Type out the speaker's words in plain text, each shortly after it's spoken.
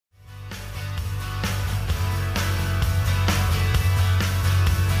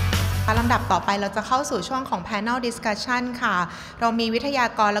ลำดับต่อไปเราจะเข้าสู่ช่วงของ Panel Discussion ค่ะเรามีวิทยา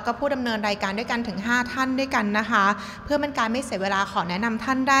กรแล้วก็ผู้ดำเนินรายการด้วยกันถึง5ท่านด้วยกันนะคะเพื่อเป็นการไม่เสียเวลาขอแนะนำ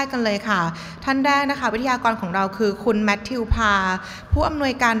ท่านแรกกันเลยค่ะท่านแรกนะคะวิทยากรของเราคือคุณแมทธิวพาผู้อำนว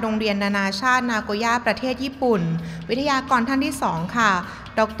ยการโรงเรียนนานาชาตินาโกย่าประเทศญี่ปุ่นวิทยากรท่านที่2ค่ะ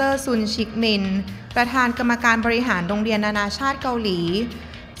ดร. ซุนชิกมินประธานกรรมการบริหารโรงเรียนนานาชาติเกาหลี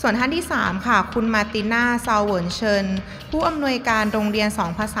ส่วนท่านที่3ค่ะคุณมาติน่าซาวเวินเชินผู้อำนวยการโรงเรียน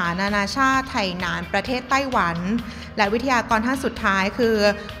2ภาษานานาชาติไถหนานประเทศไต้หวันและวิทยากรท่านสุดท้ายคือ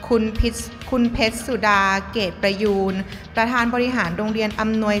คุณเพชรสุดาเกตประยูนประธานบริหารโรงเรียนอ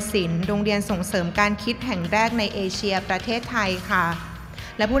ำนวยศิลป์โรงเรียนส่งเสริมการคิดแห่งแรกในเอเชียประเทศไทยค่ะ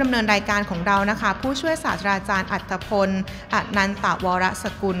และผู้ดำเนินรายการของเรานะคะผู้ช่วยศาสตราจารย์อัธพลอนันตวรส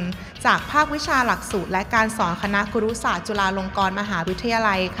กุลจากภาควิชาหลักสูตรและการสอนคณะครุศาสตร์จุฬาลงกรณ์มหาวิทยา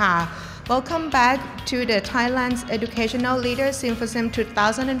ลัยค่ะ Welcome back to the Thailand's Educational Leaders Symposium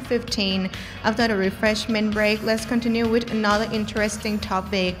 2015. After the refreshment break, let's continue with another interesting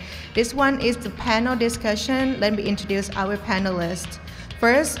topic. This one is the panel discussion. Let me introduce our panelists.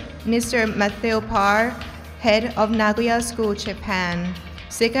 First, Mr. Matthew Parr, Head of Nagoya School, Japan.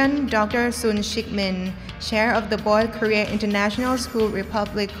 Second, Dr. SunShik Min, Chair of the Board, Korea International School,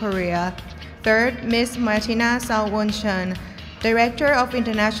 Republic Korea. Third, Ms. Martina Cho Wen Chen, Director of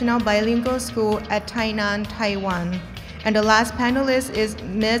International Bilingual School at Tainan, Taiwan. And the last panelist is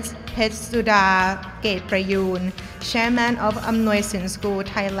Ms. Petchuda Kesprayura, Chairman of Amnuay School,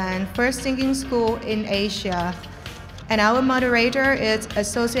 Thailand, first singing school in Asia. And our moderator is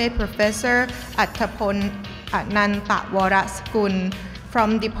Associate Professor Athapol Anunthavorasakul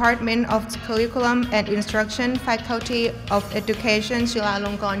from Department of Curriculum and Instruction, Faculty of Education,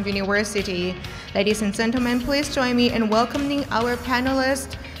 Chulalongkorn University. Ladies and gentlemen, please join me in welcoming our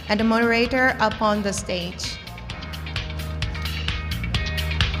panelists and the moderator up on the stage.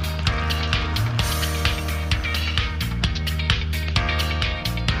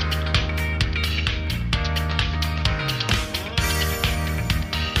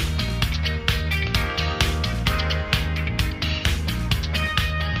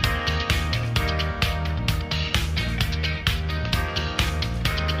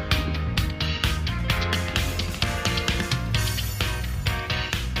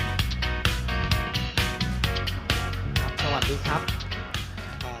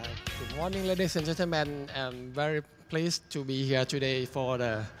 Good morning, ladies and gentlemen. I'm very pleased to be here today for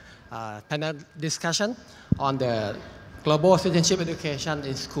the panel discussion on the global citizenship education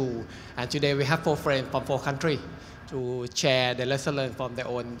in school. And today we have 4 friends from 4 countries to share the lesson learned from their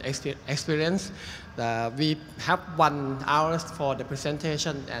own experience. We have 1 hour for the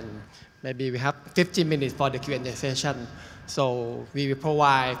presentation and maybe we have 15 minutes for the Q&A session. So we will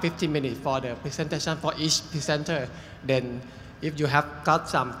provide 15 minutes for the presentation for each presenter. Then if you have got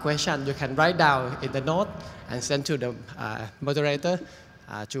some question, you can write down in the note and send to the moderator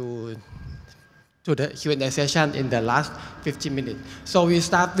to the Q&A session in the last 15 minutes. So we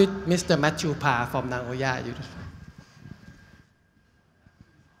start with Mr. Matthew Parr from Nagoya.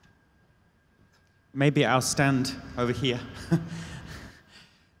 Maybe I'll stand over here.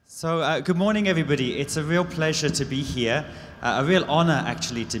 So good morning, everybody. It's a real pleasure to be here, a real honor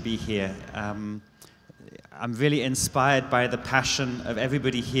actually to be here. I'm really inspired by the passion of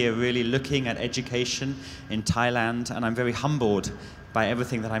everybody here really looking at education in Thailand, and I'm very humbled by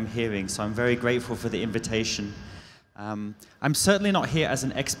everything that I'm hearing, so I'm very grateful for the invitation. I'm certainly not here as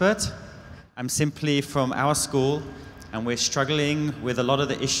an expert. I'm simply from our school, and we're struggling with a lot of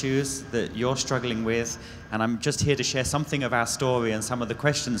the issues that you're struggling with, and I'm just here to share something of our story and some of the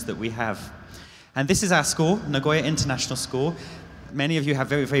questions that we have. And this is our school, Nagoya International School. Many of you have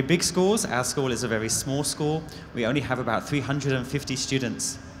very, very big schools. Our school is a very small school. We only have about 350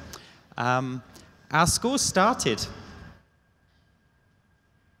 students. Our school started,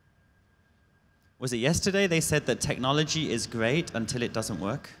 was it yesterday? They said that technology is great until it doesn't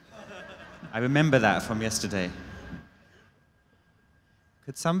work. I remember that from yesterday.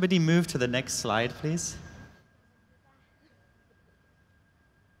 Could somebody move to the next slide, please?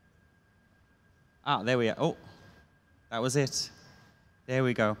 Ah, there we are. Oh, that was it. There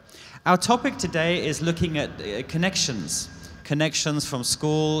we go. Our topic today is looking at connections from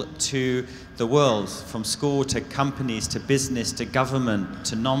school to the world, from school to companies, to business, to government,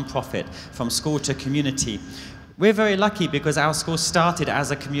 to non-profit, from school to community. We're very lucky because our school started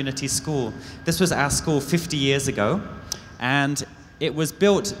as a community school. This was our school 50 years ago, and it was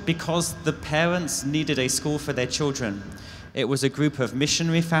built because the parents needed a school for their children. It was a group of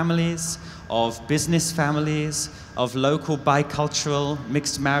missionary families, of business families, of local bicultural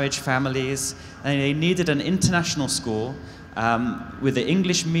mixed marriage families, and they needed an international school with the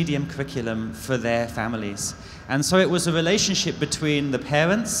English medium curriculum for their families. And so it was a relationship between the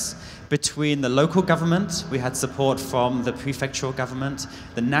parents, between the local government, we had support from the prefectural government,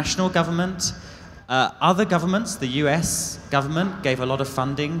 the national government, other governments, the US government gave a lot of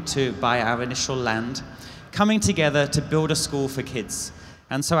funding to buy our initial land, coming together to build a school for kids.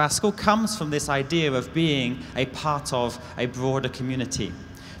 And so our school comes from this idea of being a part of a broader community.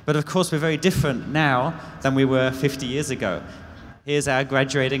 But of course, we're very different now than we were 50 years ago. Here's our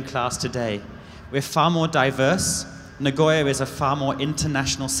graduating class today. We're far more diverse. Nagoya is a far more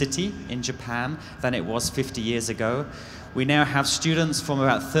international city in Japan than it was 50 years ago. We now have students from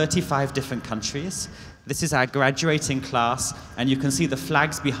about 35 different countries. This is our graduating class, and you can see the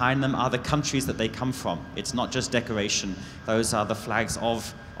flags behind them are the countries that they come from. It's not just decoration. Those are the flags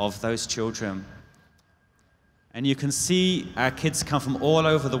of those children. And you can see our kids come from all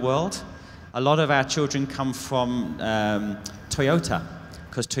over the world. A lot of our children come from Toyota,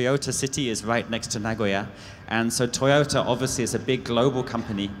 because Toyota City is right next to Nagoya. And so Toyota obviously is a big global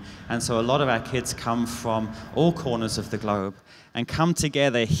company. And so a lot of our kids come from all corners of the globe and come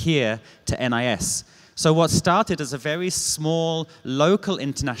together here to NIS. So what started as a very small local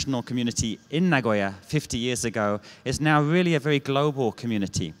international community in Nagoya 50 years ago is now really a very global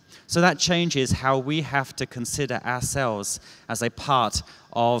community. So that changes how we have to consider ourselves as a part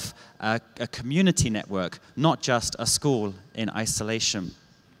of a community network, not just a school in isolation.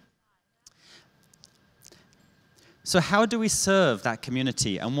 So how do we serve that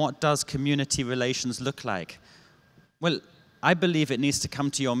community, and what does community relations look like? Well, I believe it needs to come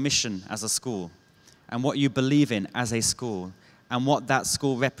to your mission as a school, and what you believe in as a school, and what that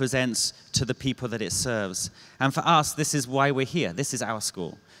school represents to the people that it serves. And for us, this is why we're here. This is our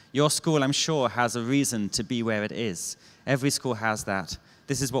school. Your school, I'm sure, has a reason to be where it is. Every school has that.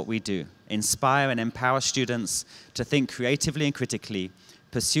 This is what we do. Inspire and empower students to think creatively and critically,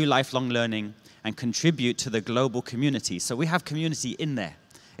 pursue lifelong learning, and contribute to the global community. So we have community in there.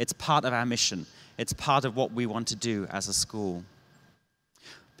 It's part of our mission. It's part of what we want to do as a school.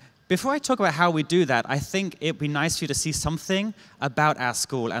 Before I talk about how we do that, I think it'd be nice for you to see something about our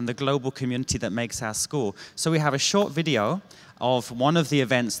school and the global community that makes our school. So we have a short video of one of the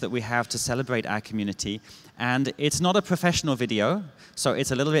events that we have to celebrate our community. And it's not a professional video, so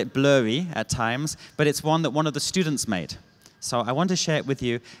it's a little bit blurry at times, but it's one that one of the students made. So I want to share it with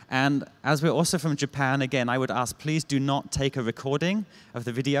you. And as we're also from Japan, again, I would ask, please do not take a recording of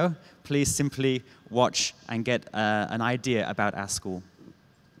the video. Please simply watch and get an idea about our school.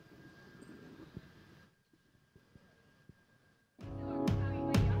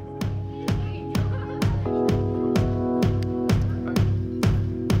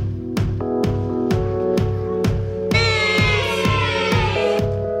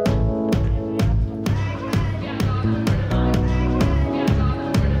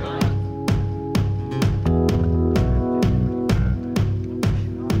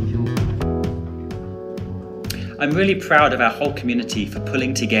 I'm really proud of our whole community for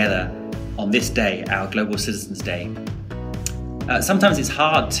pulling together on this day, our Global Citizens Day. Sometimes it's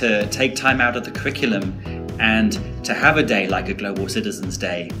hard to take time out of the curriculum and to have a day like a Global Citizens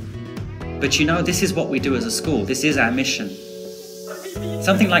Day. But you know, this is what we do as a school. This is our mission.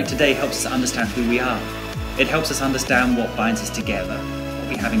 Something like today helps us understand who we are. It helps us understand what binds us together, what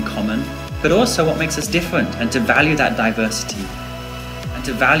we have in common, but also what makes us different, and to value that diversity, and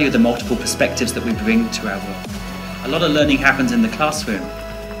to value the multiple perspectives that we bring to our world. A lot of learning happens in the classroom,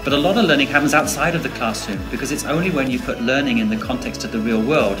 but a lot of learning happens outside of the classroom, because it's only when you put learning in the context of the real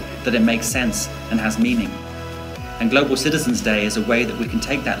world that it makes sense and has meaning. And Global Citizens Day is a way that we can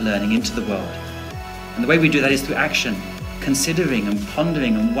take that learning into the world. And the way we do that is through action, considering and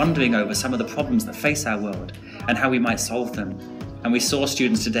pondering and wondering over some of the problems that face our world and how we might solve them. And we saw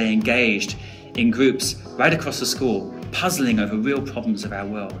students today engaged in groups right across the school, puzzling over real problems of our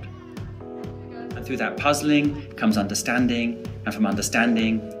world. And through that puzzling comes understanding, and from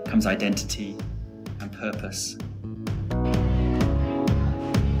understanding comes identity and purpose.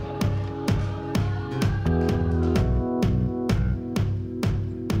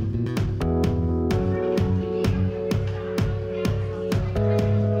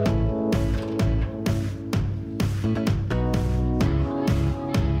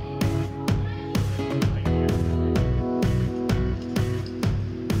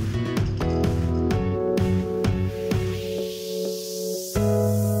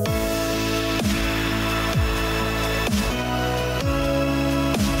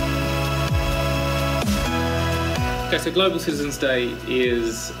 Okay, so Global Citizens Day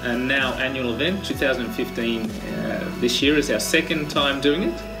is a now annual event, 2015 this year is our second time doing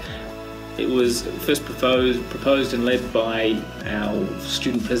it. It was first proposed and led by our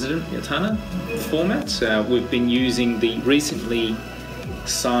student president, Yatana, format. We've been using the recently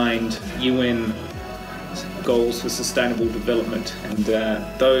signed UN Goals for Sustainable Development, and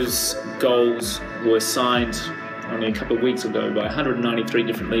those goals were signed only a couple of weeks ago by 193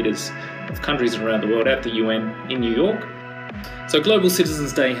 different leaders of countries around the world at the UN in New York. So Global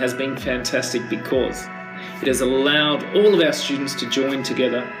Citizens Day has been fantastic because it has allowed all of our students to join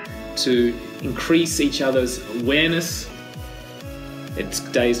together to increase each other's awareness. It's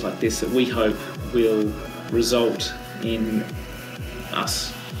days like this that we hope will result in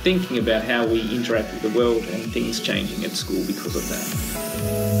us thinking about how we interact with the world and things changing at school because of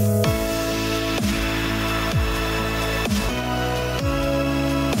that.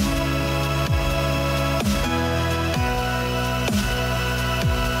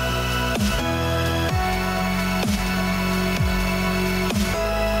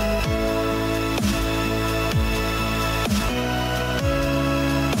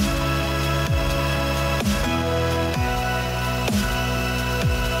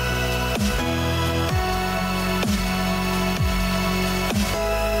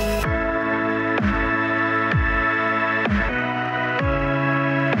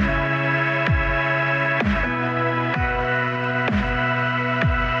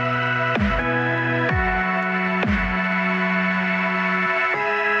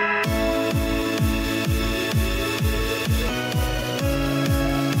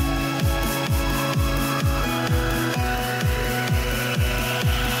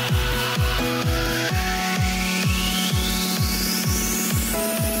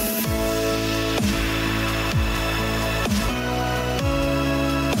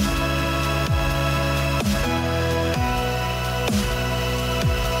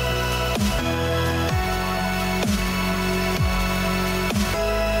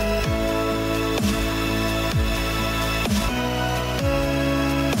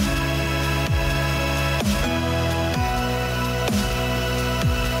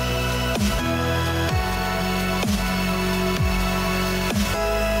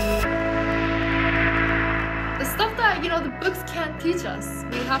 Teach us.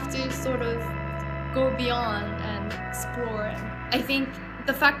 We have to sort of go beyond and explore. I think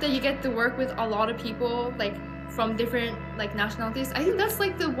the fact that you get to work with a lot of people like from different like nationalities, I think that's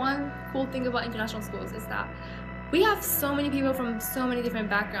like the one cool thing about international schools is that we have so many people from so many different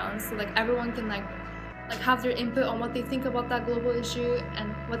backgrounds, so like everyone can like have their input on what they think about that global issue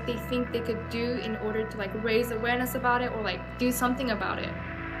and what they think they could do in order to like raise awareness about it or like do something about it.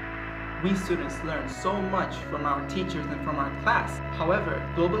 We students learn so much from our teachers and from our class. However,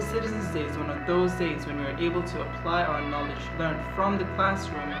 Global Citizens Day is one of those days when we are able to apply our knowledge learned from the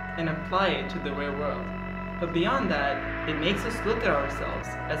classroom and apply it to the real world. But beyond that, it makes us look at ourselves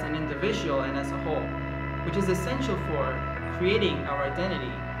as an individual and as a whole, which is essential for creating our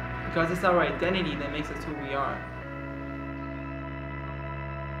identity, because it's our identity that makes us who we are.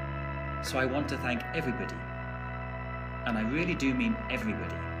 So I want to thank everybody, and I really do mean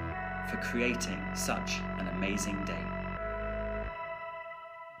everybody, for creating such an amazing day.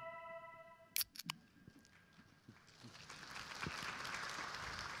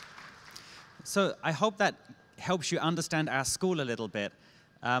 So I hope that helps you understand our school a little bit.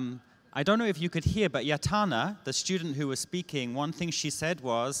 I don't know if you could hear, but Yatana, the student who was speaking, one thing she said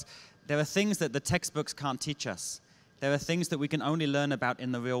was, there are things that the textbooks can't teach us. There are things that we can only learn about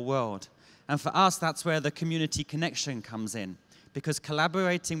in the real world. And for us, that's where the community connection comes in. Because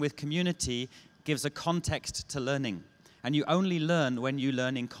collaborating with community gives a context to learning. And you only learn when you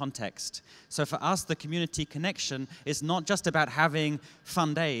learn in context. So for us, the community connection is not just about having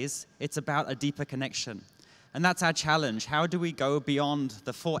fun days, it's about a deeper connection. And that's our challenge. How do we go beyond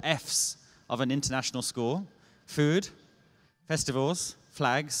the 4 F's of an international school? Food, festivals,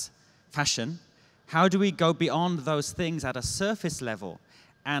 flags, fashion. How do we go beyond those things at a surface level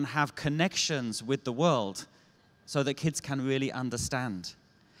and have connections with the world so that kids can really understand?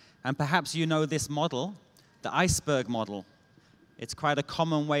 And perhaps you know this model, the iceberg model. It's quite a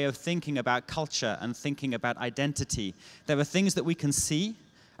common way of thinking about culture and thinking about identity. There are things that we can see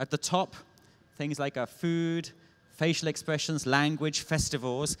at the top, things like our food, facial expressions, language,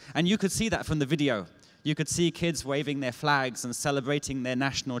 festivals, and you could see that from the video. You could see kids waving their flags and celebrating their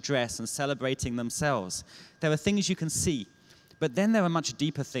national dress and celebrating themselves. There are things you can see, but then there are much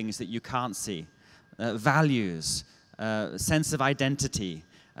deeper things that you can't see. Values, sense of identity,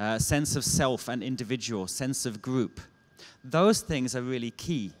 sense of self and individual, sense of group. Those things are really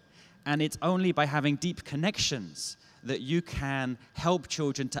key. And it's only by having deep connections that you can help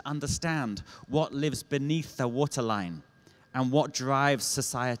children to understand what lives beneath the waterline and what drives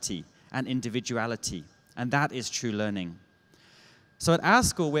society and individuality. And that is true learning. So at our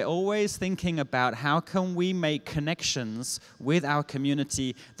school, we're always thinking about how can we make connections with our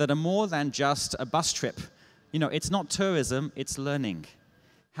community that are more than just a bus trip. You know, it's not tourism, it's learning.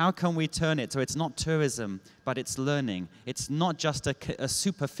 How can we turn it so it's not tourism, but it's learning? It's not just a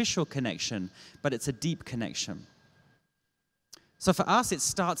superficial connection, but it's a deep connection. So for us, it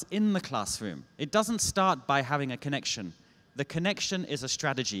starts in the classroom. It doesn't start by having a connection. The connection is a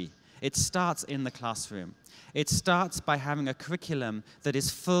strategy. It starts in the classroom. It starts by having a curriculum that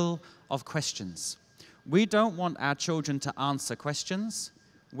is full of questions. We don't want our children to answer questions.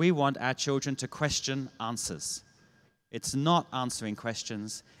 We want our children to question answers. It's not answering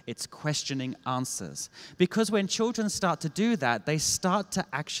questions, it's questioning answers. Because when children start to do that, they start to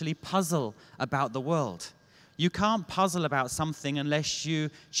actually puzzle about the world. You can't puzzle about something unless you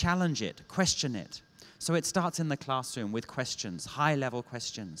challenge it, question it. So it starts in the classroom with questions, high-level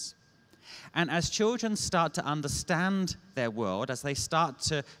questions. And as children start to understand their world, as they start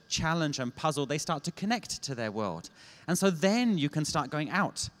to challenge and puzzle, they start to connect to their world. And so then you can start going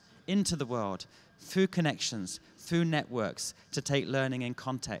out into the world through connections, through networks, to take learning in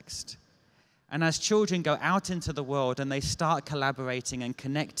context. And as children go out into the world and they start collaborating and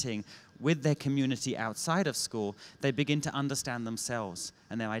connecting with their community outside of school, they begin to understand themselves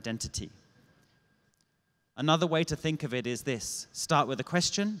and their identity. Another way to think of it is this: start with a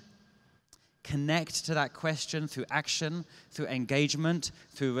question, connect to that question through action, through engagement,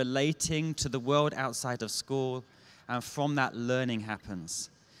 through relating to the world outside of school, and from that, learning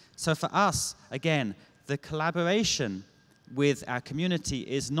happens. So for us, again, the collaboration with our community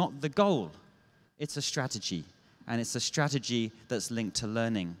is not the goal. It's a strategy, and it's a strategy that's linked to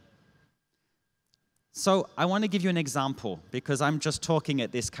learning. So I want to give you an example, because I'm just talking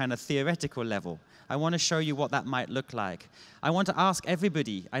at this kind of theoretical level. I want to show you what that might look like. I want to ask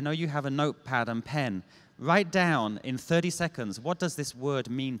everybody, I know you have a notepad and pen, write down in 30 seconds, what does this word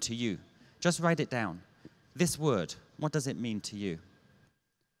mean to you? Just write it down. This word, what does it mean to you?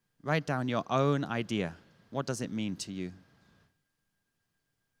 Write down your own idea. What does it mean to you?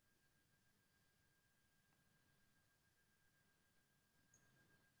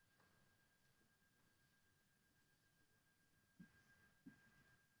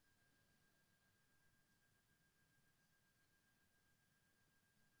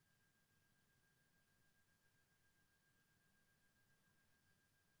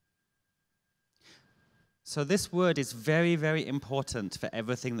 So this word is very, very important for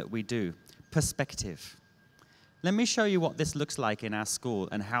everything that we do. Perspective. Let me show you what this looks like in our school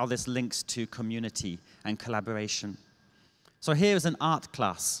and how this links to community and collaboration. So here is an art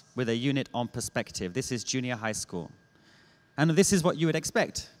class with a unit on perspective. This is junior high school. And this is what you would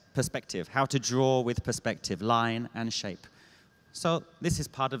expect, perspective, how to draw with perspective, line and shape. So this is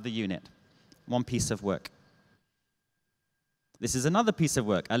part of the unit, one piece of work. This is another piece of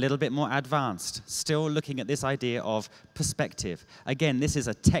work, a little bit more advanced, still looking at this idea of perspective. Again, this is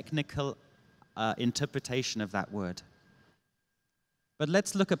a technical interpretation of that word. But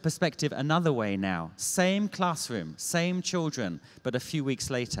let's look at perspective another way now. Same classroom, same children, but a few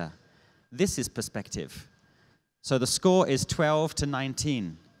weeks later. This is perspective. So the score is 12 to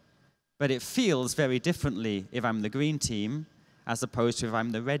 19. But it feels very differently if I'm the green team as opposed to if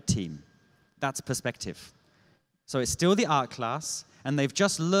I'm the red team. That's perspective. So it's still the art class, and they've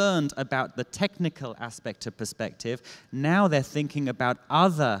just learned about the technical aspect of perspective. Now they're thinking about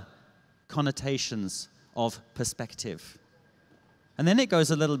other connotations of perspective. And then it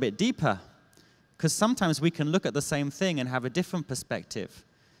goes a little bit deeper, because sometimes we can look at the same thing and have a different perspective.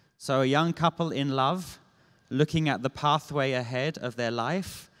 So a young couple in love, looking at the pathway ahead of their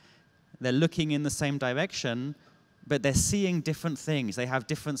life, they're looking in the same direction, but they're seeing different things. They have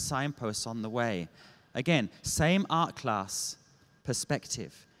different signposts on the way. Again, same art class,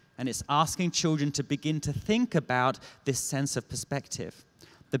 perspective. And it's asking children to begin to think about this sense of perspective.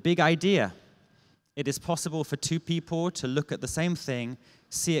 The big idea: it is possible for two people to look at the same thing,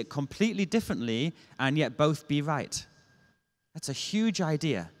 see it completely differently, and yet both be right. That's a huge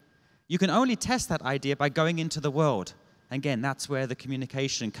idea. You can only test that idea by going into the world. Again, that's where the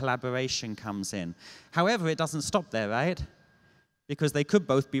communication, collaboration comes in. However, it doesn't stop there, right? Because they could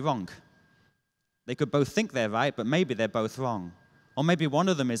both be wrong. They could both think they're right, but maybe they're both wrong. Or maybe one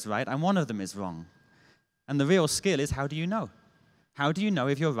of them is right and one of them is wrong. And the real skill is, how do you know? How do you know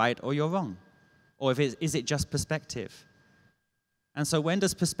if you're right or you're wrong? Or is it just perspective? And so when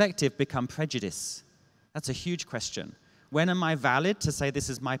does perspective become prejudice? That's a huge question. When am I valid to say this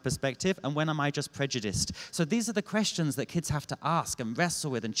is my perspective, and when am I just prejudiced? So these are the questions that kids have to ask and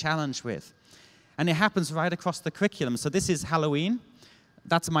wrestle with and challenge with. And it happens right across the curriculum. So this is Halloween.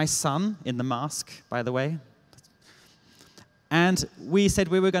 That's my son in the mask, by the way. And we said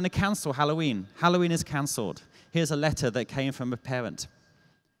we were going to cancel Halloween. Halloween is canceled. Here's a letter that came from a parent.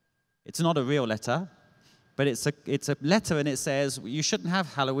 It's not a real letter, but it's a letter, and it says you shouldn't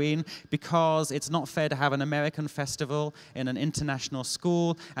have Halloween because it's not fair to have an American festival in an international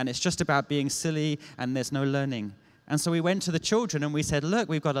school, and it's just about being silly, and there's no learning. And so we went to the children and we said, look,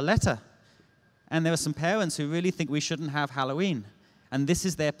 we've got a letter. And there are some parents who really think we shouldn't have Halloween. And this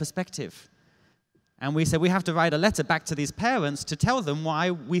is their perspective. And we said we have to write a letter back to these parents to tell them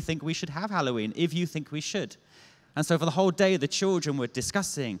why we think we should have Halloween, if you think we should. And so for the whole day, the children were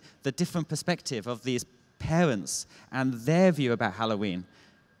discussing the different perspective of these parents and their view about Halloween.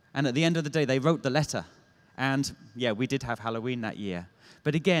 And at the end of the day, they wrote the letter. And yeah, we did have Halloween that year.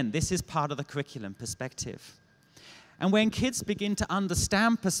 But again, this is part of the curriculum perspective. And when kids begin to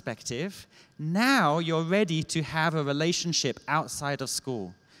understand perspective, now you're ready to have a relationship outside of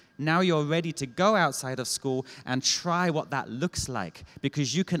school. Now you're ready to go outside of school and try what that looks like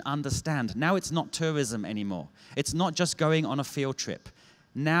because you can understand. Now it's not tourism anymore. It's not just going on a field trip.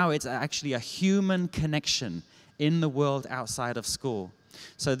 Now it's actually a human connection in the world outside of school.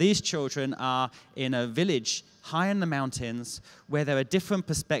 So these children are in a village high in the mountains where there are different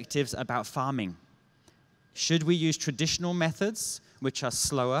perspectives about farming. Should we use traditional methods, which are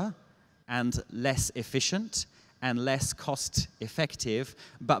slower and less efficient and less cost-effective,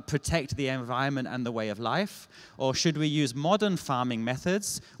 but protect the environment and the way of life? Or should we use modern farming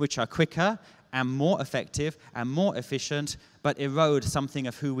methods, which are quicker and more effective and more efficient, but erode something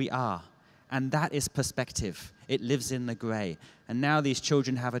of who we are? And that is perspective. It lives in the gray. And now these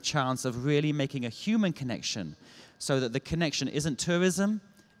children have a chance of really making a human connection so that the connection isn't tourism,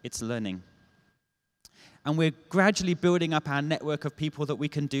 it's learning. And we're gradually building up our network of people that we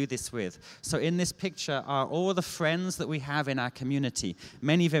can do this with. So in this picture are all the friends that we have in our community,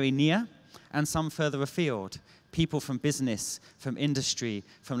 many very near and some further afield. People from business, from industry,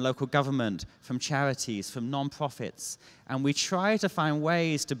 from local government, from charities, from non-profits. And we try to find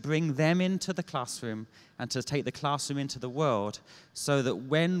ways to bring them into the classroom and to take the classroom into the world so that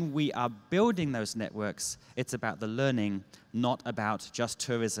when we are building those networks, it's about the learning, not about just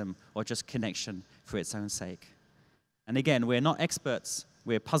tourism or just connection for its own sake. And again, we're not experts,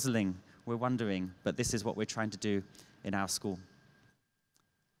 we're puzzling, we're wondering, but this is what we're trying to do in our school.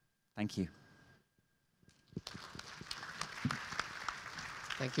 Thank you.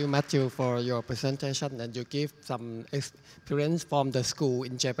 Thank you, Matthew, for your presentation, and you give some experience from the school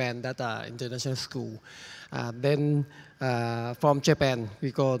in Japan, that are international school. Then from Japan,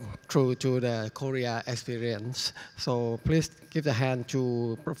 we go through to the Korea experience. So please give the hand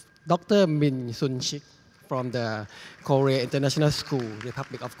to Dr. Min SunShik from the Korea International School,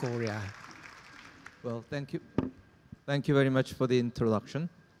 Republic of Korea. Well, thank you. Thank you very much for the introduction.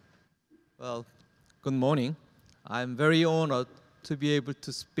 Well, good morning. I'm very honored to be able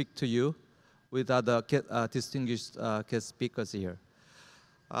to speak to you with other distinguished guest speakers here.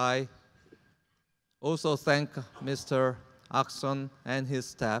 I also thank Mr. Aksorn and his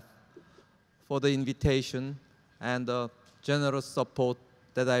staff for the invitation and the generous support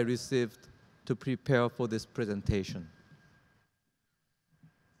that I received to prepare for this presentation.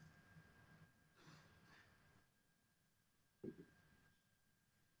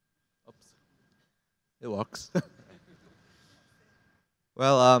 Oops. It works.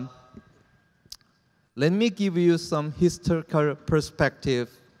 Well, let me give you some historical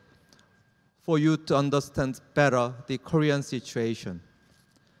perspective for you to understand better the Korean situation.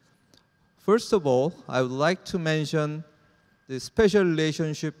 First of all, I would like to mention the special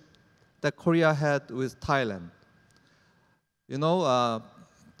relationship that Korea had with Thailand. You know,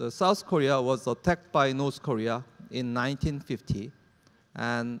 the South Korea was attacked by North Korea in 1950,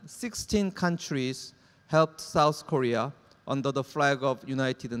 and 16 countries helped South Korea under the flag of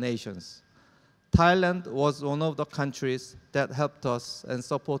United Nations. Thailand was one of the countries that helped us and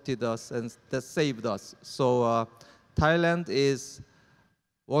supported us and that saved us. So Thailand is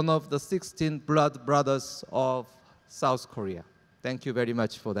one of the 16 blood brothers of South Korea. Thank you very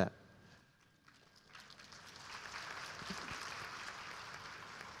much for that.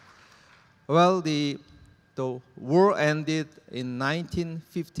 Well, the war ended in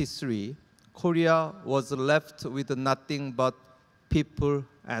 1953. Korea was left with nothing but people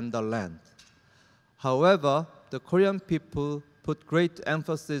and the land. However, the Korean people put great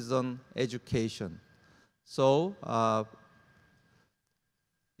emphasis on education. So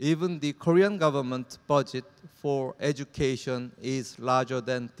even the Korean government budget for education is larger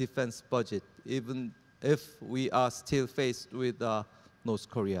than defense budget, even if we are still faced with North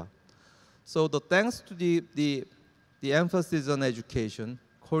Korea. So thanks to the the emphasis on education,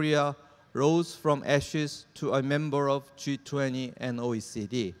 Korea rose from ashes to a member of G20 and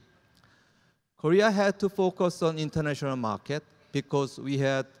OECD. Korea had to focus on international market because we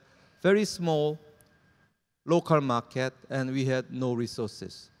had very small local market and we had no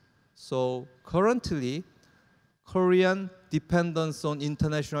resources. So currently, Korean dependence on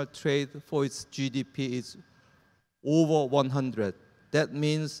international trade for its GDP is over 100. That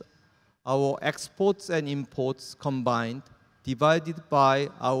means our exports and imports combined divided by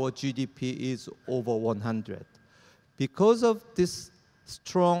our GDP is over 100. Because of this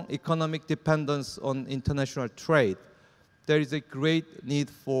strong economic dependence on international trade, there is a great need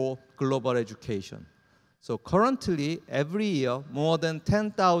for global education. So currently, every year, more than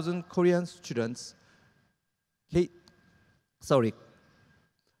 10,000 Korean students,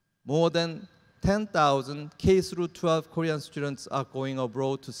 more than 10,000 K-12 Korean students are going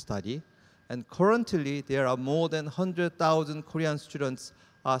abroad to study. And currently, there are more than 100,000 Korean students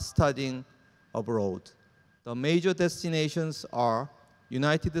are studying abroad. The major destinations are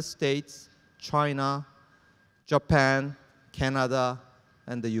United States, China, Japan, Canada,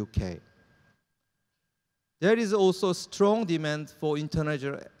 and the UK. There is also strong demand for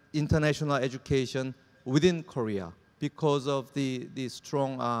international education within Korea because of the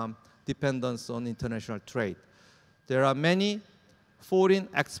strong dependence on international trade. There are many foreign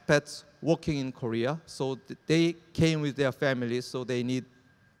expats working in Korea, so they came with their families, so they need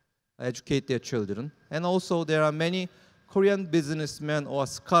to educate their children. And also there are many Korean businessmen or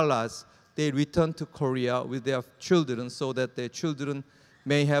scholars, they return to Korea with their children so that their children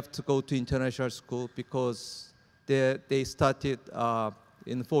may have to go to international school because they started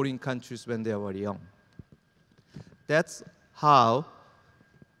in foreign countries when they were young. That's how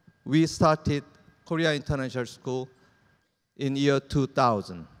we started Korea International School in year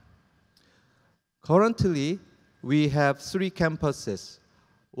 2000. Currently, we have 3 campuses.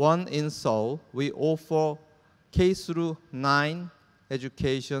 One in Seoul, we offer K-9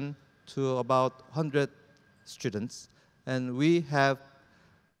 education to about 100 students. And we have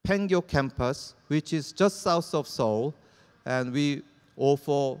Pangyo campus, which is just south of Seoul, and we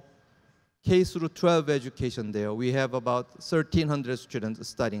offer K-12 education there. We have about 1,300 students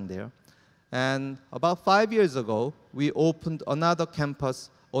studying there. And about 5 years ago, we opened another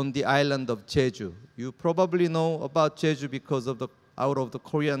campus on the island of Jeju. You probably know about Jeju because of out of the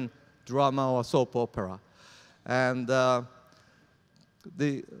Korean drama or soap opera. And the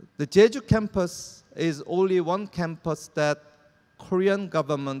Jeju campus is only one campus that Korean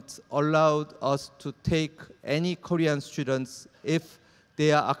government allowed us to take any Korean students if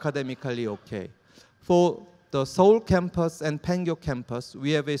they are academically okay. For the Seoul campus and Pangyo campus,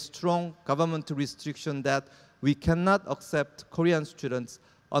 we have a strong government restriction that we cannot accept Korean students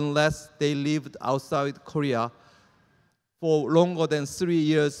unless they lived outside Korea for longer than 3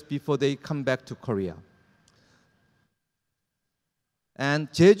 years before they come back to Korea. And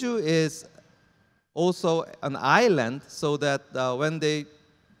Jeju is also an island, so that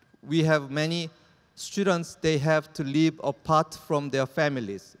we have many students, they have to live apart from their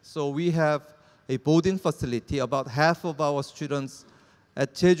families. So we have a boarding facility. About half of our students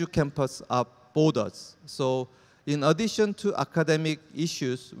at Jeju campus are boarders. So in addition to academic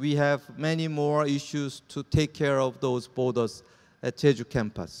issues, we have many more issues to take care of those boarders at Jeju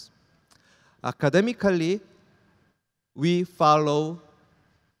campus. Academically, we follow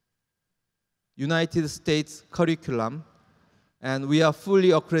United States curriculum, and we are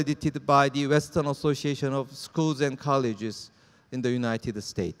fully accredited by the Western Association of Schools and Colleges in the United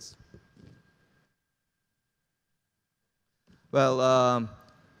States. Well,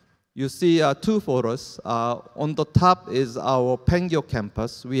 you see 2 photos. On the top is our Pangyo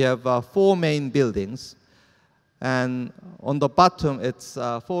campus. We have 4 main buildings. And on the bottom, it's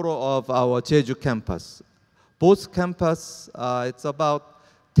a photo of our Jeju campus. Both campus, it's about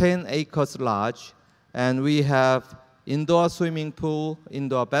 10 acres large. And we have indoor swimming pool,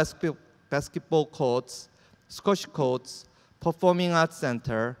 indoor basketball courts, squash courts, performing arts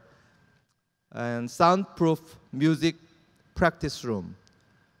center, and soundproof music practice room.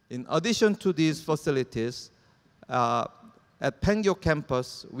 In addition to these facilities, at Pangyo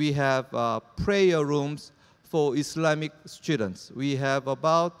campus, we have prayer rooms for Islamic students. We have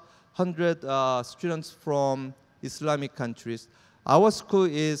about 100 students from Islamic countries. Our school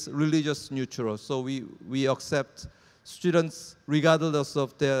is religious neutral, so we accept students regardless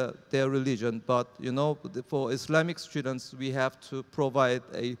of their religion. But you know, for Islamic students, we have to provide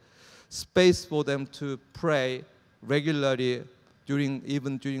a space for them to pray regularly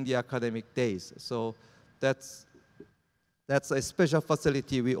even during the academic days. So that's That's a special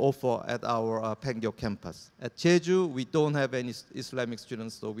facility we offer at our Pangyo campus. At Jeju, we don't have any Islamic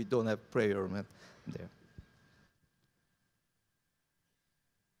students, so we don't have prayer room there.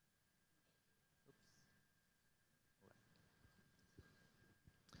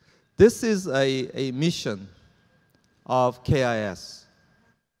 This is a mission of KIS.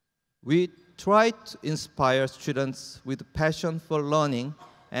 We try to inspire students with passion for learning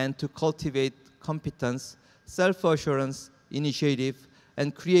and to cultivate competence, self-assurance, initiative,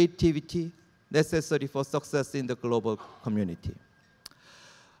 and creativity necessary for success in the global community.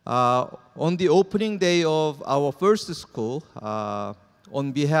 On the opening day of our first school,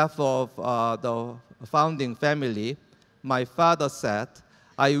 on behalf of the founding family, my father said,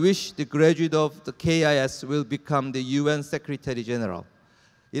 "I wish the graduate of the KIS will become the UN Secretary General."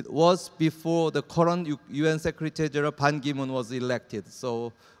 It was before the current UN Secretary General Ban Ki-moon was elected.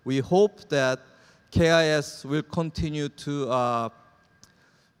 So we hope that KIS will continue to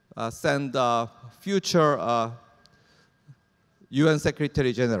send future UN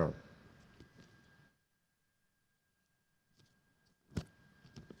Secretary General.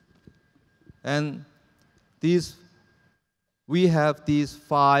 And we have these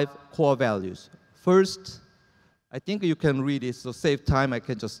 5 core values. First, I think you can read it, so save time, I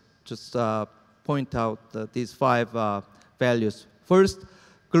can just point out these 5 values. First,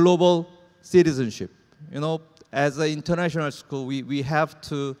 global citizenship. You know, as an international school, we have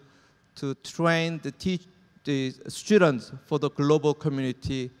to train the students for the global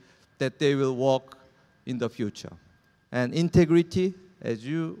community that they will work in the future. And integrity, as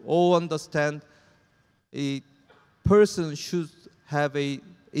you all understand, a person should have a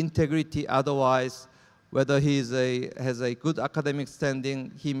integrity, otherwise, whether he has a good academic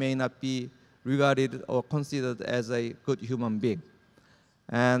standing, he may not be regarded or considered as a good human being.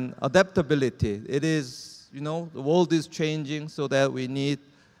 And adaptability, it is, you know, the world is changing, so that we need,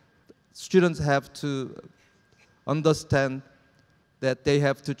 students have to understand that they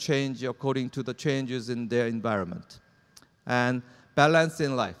have to change according to the changes in their environment. And balance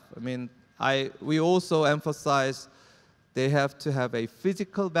in life. I mean, we also emphasize they have to have a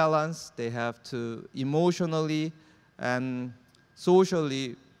physical balance, they have to emotionally and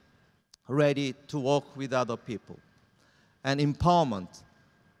socially ready to work with other people. And empowerment.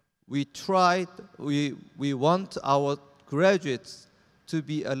 We want our graduates to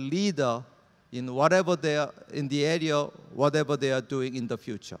be a leader in whatever in the area, whatever they are doing in the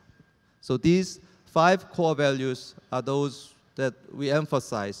future. So these 5 core values are those that we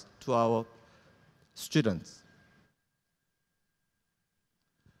emphasize to our students.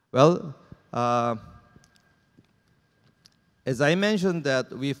 Well, as I mentioned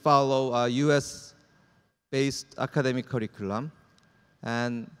that we follow a US-based academic curriculum,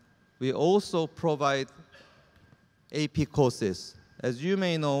 and we also provide AP courses. As you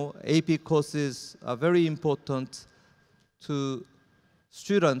may know, AP courses are very important to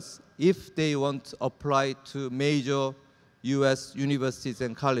students if they want to apply to major US universities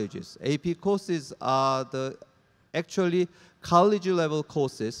and colleges. AP courses are actually college-level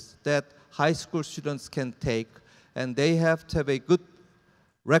courses that high school students can take, and they have to have a good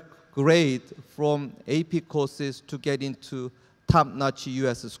grade from AP courses to get into top-notch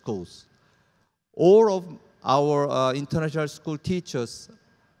US schools. All of our international school teachers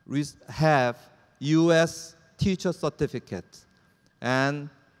have US teacher certificates, and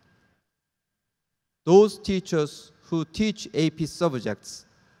those teachers who teach AP subjects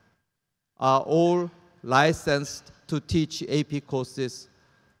are all licensed to teach AP courses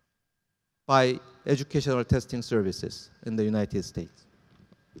by Educational Testing Services in the United States.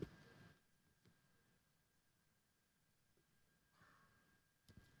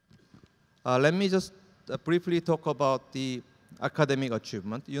 Let me just briefly talk about the academic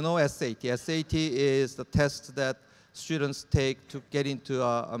achievement. You know SAT. SAT is the test that students take to get into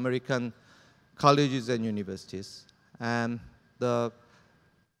American colleges and universities. And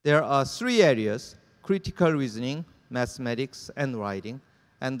there are 3 areas: critical reasoning, mathematics, and writing.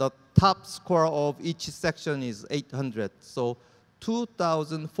 And the top score of each section is 800. So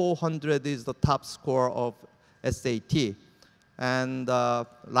 2,400 is the top score of SAT. And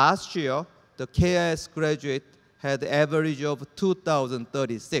last year, the KIS graduate had an average of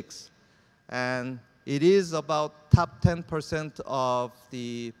 2,036. And it is about top 10% of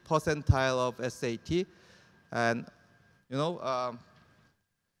the percentile of SAT. And you know,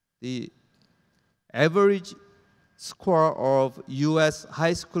 the average score of US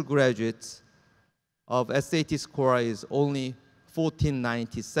high school graduates of SAT score is only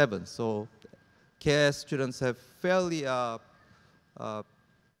 1497. So KIS students have fairly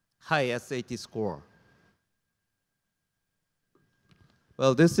high SAT score.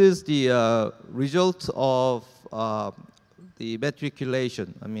 Well, this is the result of the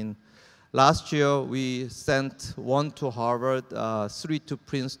matriculation. I mean, last year we sent 1 to Harvard, 3 to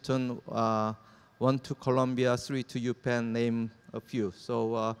Princeton, 1 to Columbia, 3 to UPenn, name a few.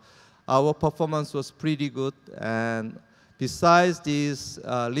 So our performance was pretty good. And besides these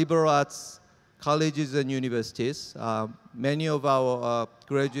liberal arts colleges and universities, many of our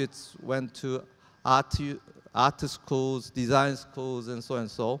graduates went to art schools, design schools, and so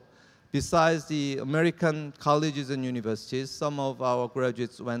and so. Besides the American colleges and universities, some of our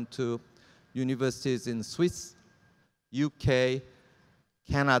graduates went to universities in Swiss, UK,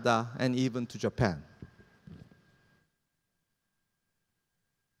 Canada, and even to Japan.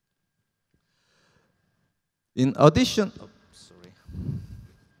 In addition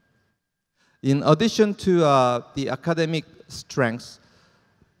to the academic strengths,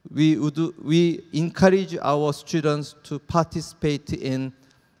 we encourage our students to participate in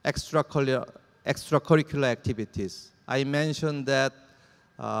extracurricular activities. I mentioned that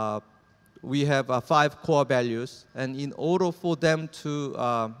we have 5 core values, and in order for them to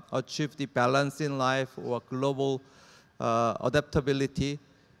achieve the balance in life or global adaptability,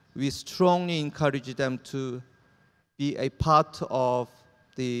 we strongly encourage them to be a part of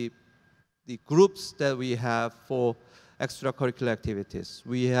the groups that we have for extracurricular activities.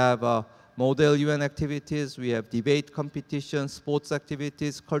 We have model UN activities, we have debate competitions, sports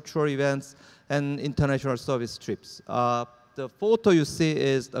activities, cultural events, and international service trips. The photo you see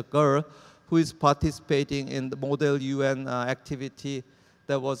is a girl who is participating in the model UN activity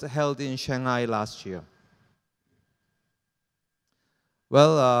that was held in Shanghai last year.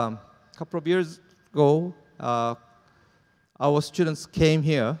 Well, a couple of years ago, our students came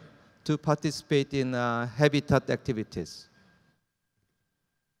here to participate in habitat activities.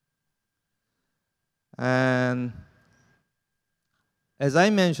 And as I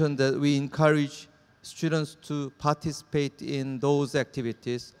mentioned, that we encourage students to participate in those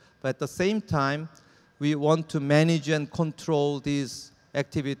activities, but at the same time, we want to manage and control these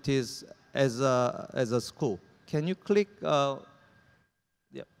activities as a school. Can you click? Yeah.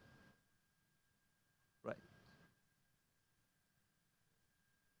 Right.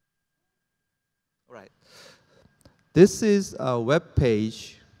 Right. This is a web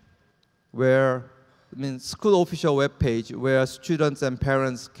page where, school official web page where students and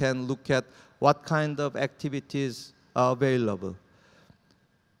parents can look at what kind of activities are available.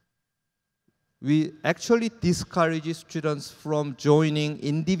 We actually discourage students from joining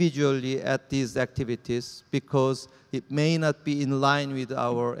individually at these activities because it may not be in line with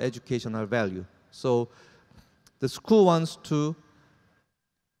our educational value. So the school wants to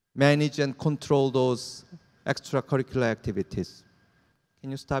manage and control those extracurricular activities. Can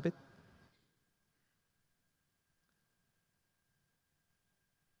you stop it?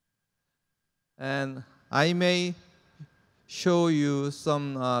 And I may show you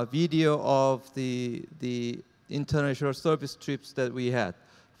some video of the international service trips that we had.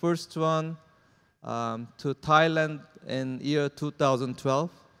 First one to Thailand in year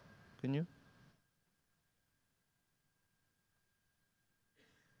 2012. Can you?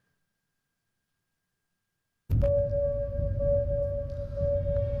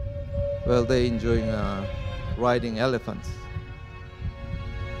 Well, they're enjoying riding elephants.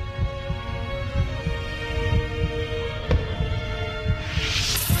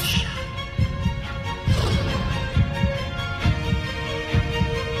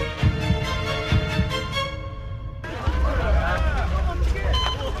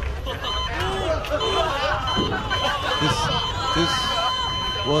 This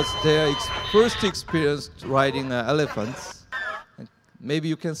was their first experience riding elephants. Maybe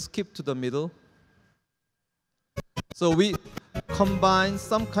you can skip to the middle. So we combine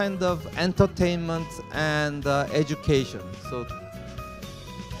some kind of entertainment and education. So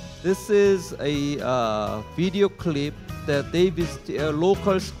this is a video clip that they visited a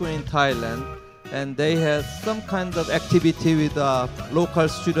local school in Thailand, and they had some kind of activity with local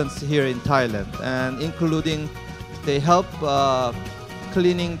students here in Thailand, and including they help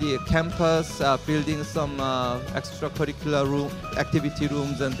cleaning the campus, building some extracurricular activity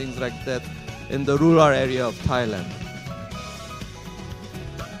rooms and things like that in the rural area of Thailand.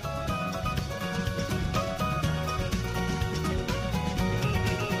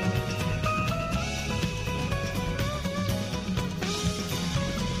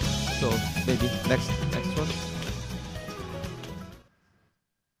 So maybe next one.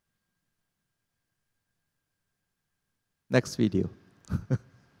 Next video.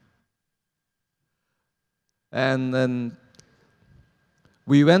 And then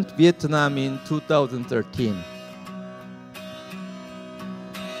we went to Vietnam in 2013.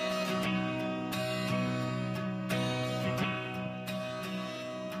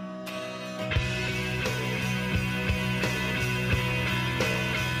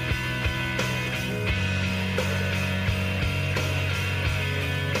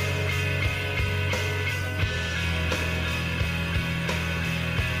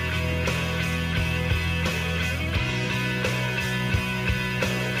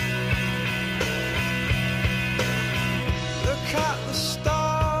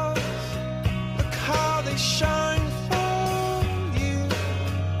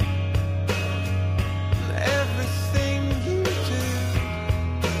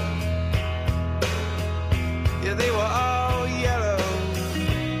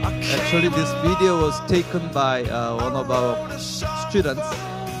 Actually, this video was taken by one of our students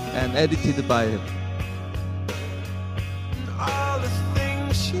and edited by him.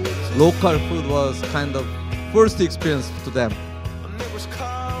 Local food was kind of first experience to them.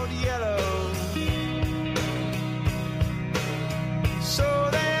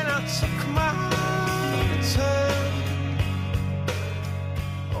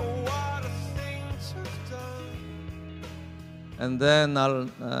 And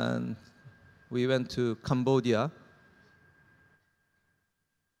then we went to Cambodia.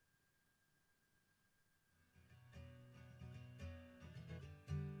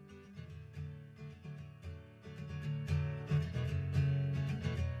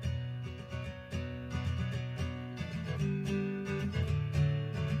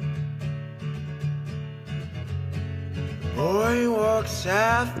 Boy walks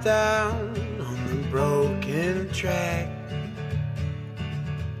south down on the broken track.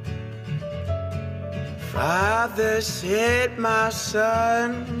 Father said, my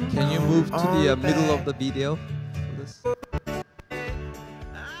son. Can you move to the middle of the video?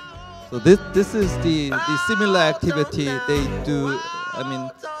 So this is the similar activity they do. I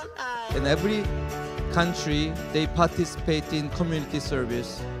mean, in every country they participate in community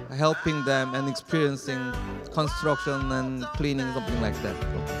service, helping them and experiencing construction and cleaning, something like that.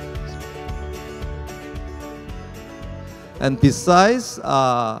 And besides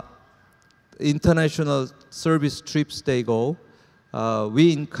international service trips they go,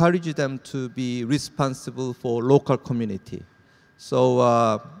 we encourage them to be responsible for local community.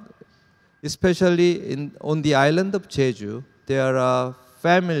 So especially on the island of Jeju, there are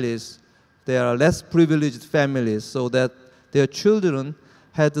families, there are less privileged families, so that their children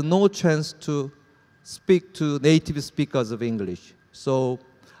had no chance to speak to native speakers of English. So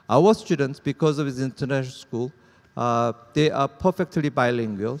our students, because of its international school, they are perfectly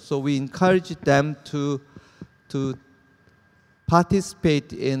bilingual. So we encourage them to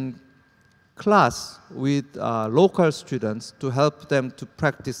participate in class with local students to help them to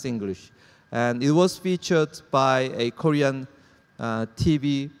practice English. And it was featured by a Korean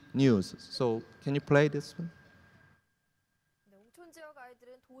TV news. So can you play this one? 농촌 지역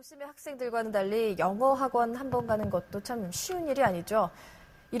아이들은 도심의 학생들과는 달리 영어 학원 한 번 가는 것도 참 쉬운 일이 아니죠.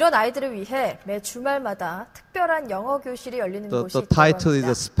 이런 아이들을 위해 매 주말마다 특별한 영어 교실이 열리는 곳이 The title is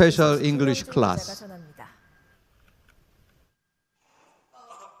a special English class.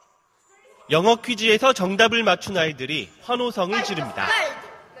 영어 퀴즈에서 정답을 맞춘 아이들이 환호성을 지릅니다.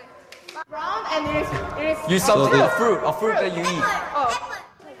 You something a fruit that you eat.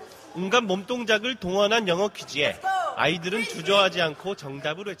 온갖 몸동작을 동원한 영어 퀴즈에 아이들은 주저하지 않고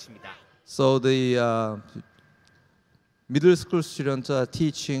정답을 외칩니다. So the middle school students are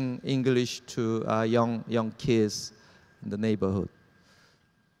teaching English to young kids in the neighborhood.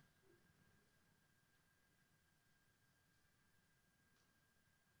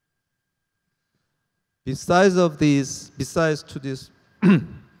 Besides to these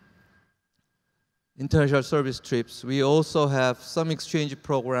international service trips, we also have some exchange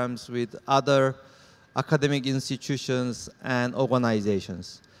programs with other academic institutions and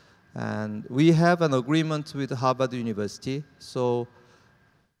organizations. And we have an agreement with Harvard University, so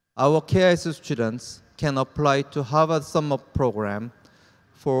our KIS students can apply to Harvard Summer Program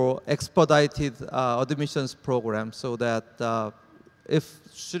for expedited admissions program, so that if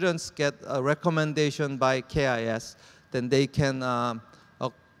students get a recommendation by KIS, then they can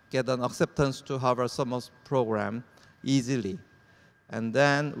get an acceptance to Harvard Summer Program easily. And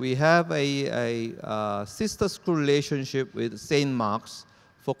then we have a sister school relationship with St. Mark's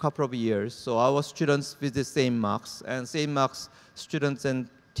for a couple of years. So our students visit St. Mark's, and St. Mark's students and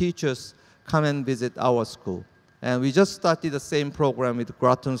teachers come and visit our school. And we just started the same program with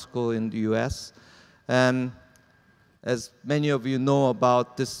Groton School in the US. And as many of you know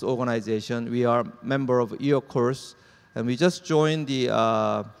about this organization, we are a member of EO course, and we just joined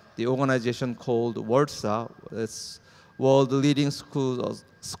the organization called WORLDSA. It's World Leading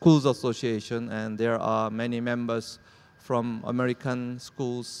Schools Association, and there are many members from American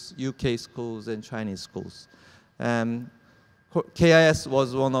schools, UK schools, and Chinese schools. And KIS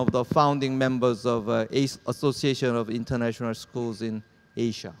was one of the founding members of Association of International Schools in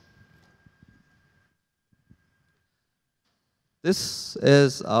Asia. This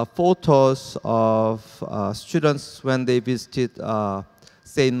is photos of students when they visited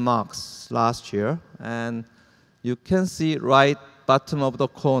St. Mark's last year. And you can see right bottom of the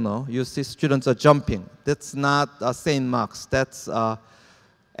corner, you see students are jumping. That's not St. Mark's, that's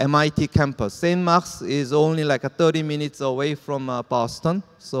MIT campus. St. Mark's is only like 30 minutes away from Boston.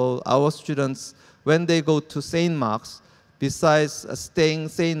 So our students, when they go to St. Mark's, besides staying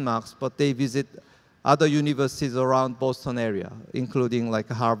St. Mark's, but they visit other universities around Boston area, including like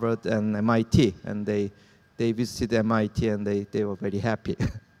Harvard and MIT. And they visited MIT and they were very happy.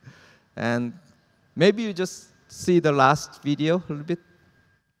 And maybe you just see the last video a little bit.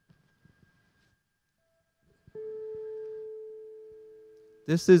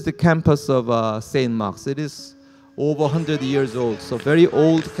 This is the campus of St. Mark's. It is over 100 years old, so very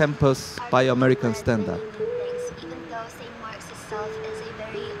old campus by American standard. Even though St. Mark's itself is a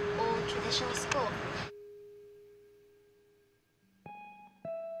very old traditional school.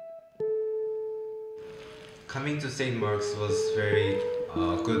 Coming to St. Mark's was very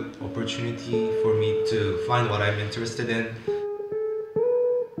good opportunity for me to find what I'm interested in.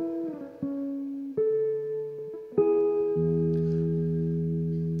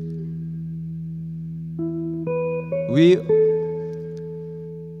 We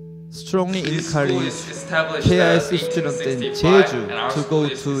strongly encourage KIS students in Jeju to go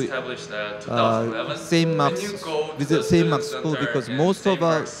to St. Mark's, visit St. Mark's school, because most of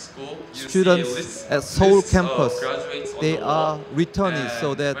our students at Seoul campus, they are returnees,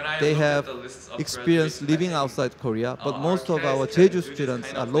 so that they have experience living outside Korea. But most of our Jeju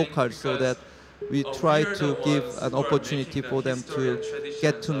students are local, so that we try to give an opportunity for them to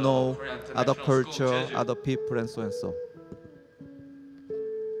get to know other culture, other people, and so and so.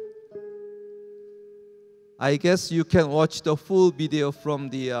 I guess you can watch the full video from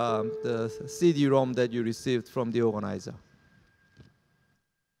the CD-ROM that you received from the organizer.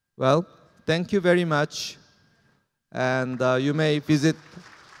 Well, thank you very much. And you may visit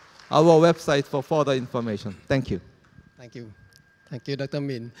our website for further information. Thank you. Thank you. Thank you, Dr.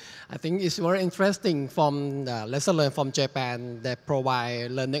 Min. I think it's very interesting from the lesson learned from Japan that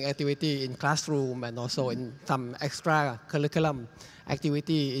provide learning activity in classroom and also in some extra curriculum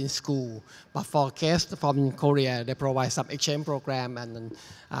activity in school. But for guests from Korea, they provide some exchange program and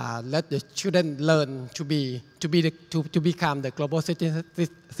let the children learn to become the global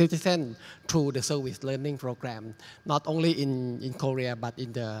citizen through the service learning program, not only in Korea but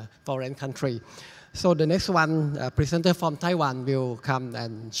in the foreign country. So the next one, presenter from Taiwan will come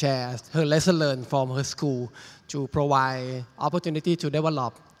and share her lesson learned from her school to provide opportunity to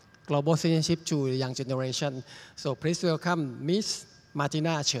develop global citizenship to the young generation. So please welcome Miss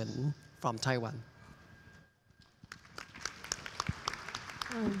Martina Cho from Taiwan.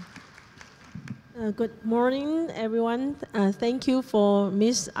 Good morning, everyone. Thank you for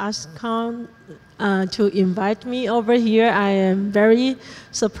Miss Aksorn to invite me over here. I am very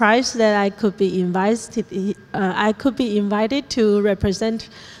surprised that I could be invited to represent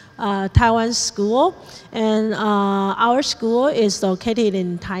Taiwan school, and our school is located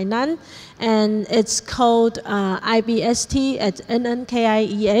in Tainan, and it's called IBST at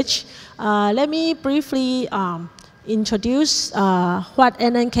NNKIEH. Let me briefly introduce what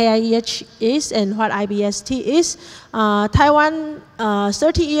NNKIEH is and what IBST is. Taiwan,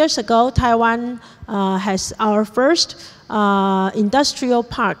 30 years ago, Taiwan has our first industrial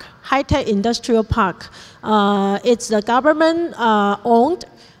park, high-tech industrial park. It's the government-owned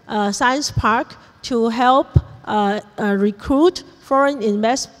science park to help recruit foreign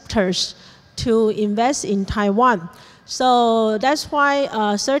investors to invest in Taiwan. So that's why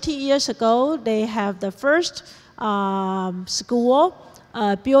 30 years ago, they have the first school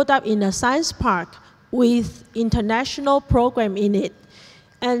built up in a science park with international program in it.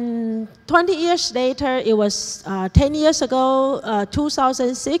 And 20 years later, it was 10 years ago,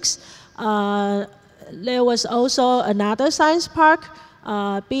 2006, there was also another science park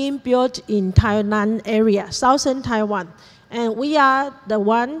being built in Tainan area, southern Taiwan. And we are the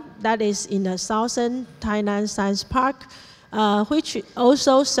one that is in the southern Tainan Science Park, which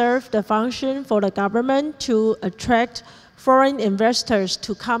also serve the function for the government to attract foreign investors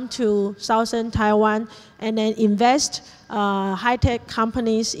to come to southern Taiwan and then invest high-tech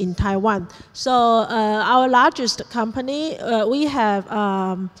companies in Taiwan. So our largest company, we have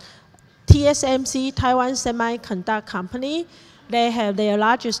TSMC, Taiwan Semiconductor Company. They have their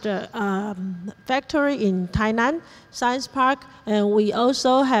largest factory in Tainan Science Park, and we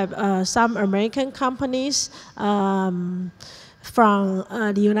also have some American companies from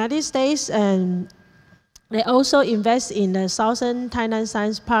the United States, and they also invest in the Southern Tainan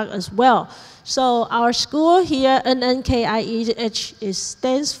Science Park as well. So our school here, NNKIEH,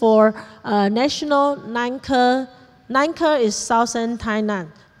 stands for National NNKIEH. NNKIEH is Southern Tainan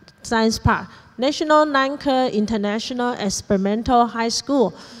Science Park. National NNKIEH International Experimental High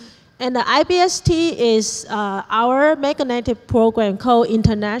School. And the IBST is our magnetic program called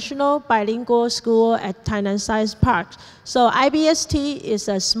International Bilingual School at Tainan Science Park. So IBST is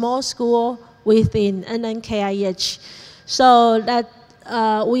a small school within NNKIEH. So that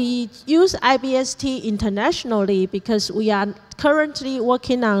we use IBST internationally because we are currently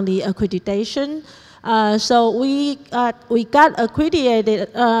working on the accreditation. So we got accredited,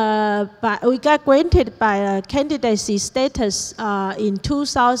 we got granted by candidacy status in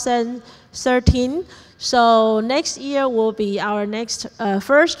 2013. So next year will be our next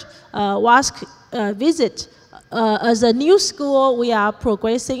first WASC visit. As a new school, we are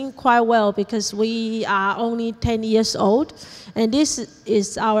progressing quite well because we are only 10 years old, and this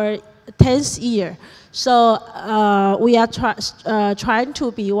is our 10th year. So we are trying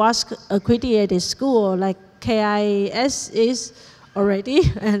to be WASC accredited school like KIEH is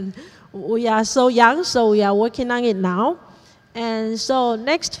already, and we are so young, so we are working on it now. And so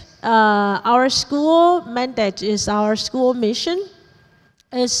next, our school mandate is our school mission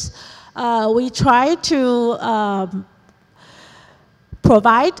is we try to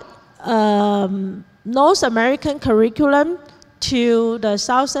provide North American curriculum to the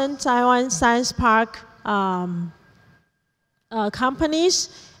Southern Taiwan Science Park companies,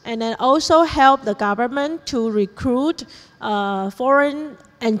 and then also help the government to recruit foreign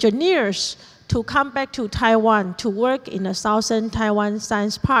engineers to come back to Taiwan to work in the Southern Taiwan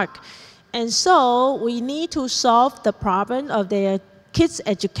Science Park. And so we need to solve the problem of their kids'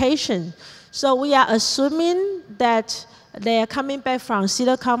 education. So we are assuming that they are coming back from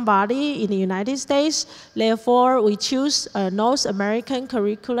Silicon Valley in the United States. Therefore, we choose a North American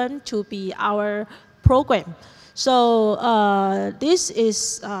curriculum to be our program. So this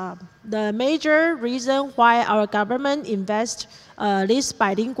is the major reason why our government invests this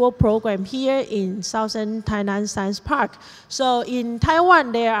bilingual program here in Southern Tainan Science Park. So in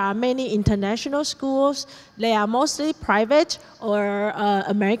Taiwan, there are many international schools. They are mostly private or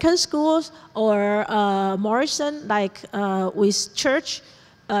American schools or Morrison, like with church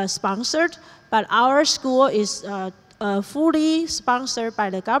sponsored. But our school is fully sponsored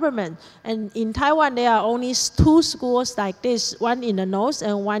by the government. And in Taiwan, there are only 2 schools like this, one in the north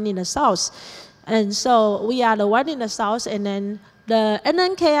and one in the south. And so we are the one in the south, and then the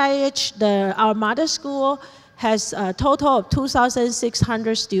NNKIEH, our mother school, has a total of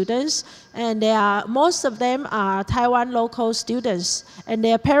 2,600 students, and most of them are Taiwan local students. And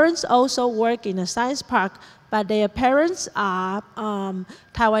their parents also work in the science park, but their parents are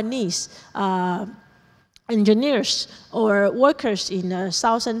Taiwanese engineers or workers in the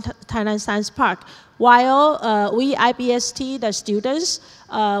Southern Tainan Science Park. While we IBST, the students,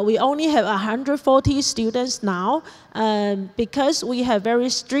 we only have 140 students now because we have very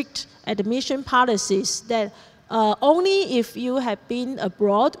strict admission policies that only if you have been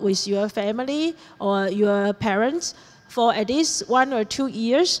abroad with your family or your parents for at least 1 or 2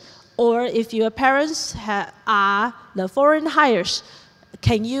 years, or if your parents are the foreign hires,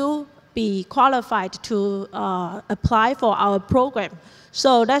 can you be qualified to apply for our program.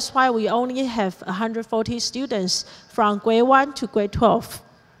 So that's why we only have 140 students from grade 1 to grade 12.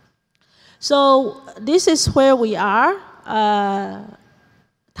 So this is where we are,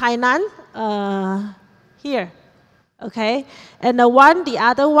 Tainan, here, okay? And the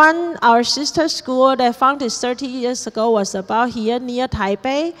other one, our sister school that founded 30 years ago was about here near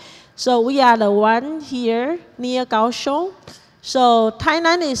Taipei. So we are the one here near Kaohsiung. So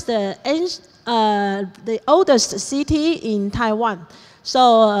Tainan is the oldest city in Taiwan.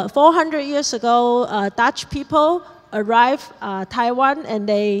 So 400 years ago, Dutch people arrived Taiwan, and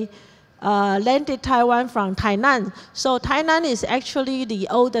they landed Taiwan from Tainan. So Tainan is actually the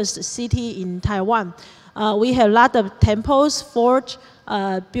oldest city in Taiwan. We have a lot of temples, forts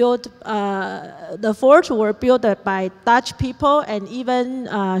built. The forts were built by Dutch people, and even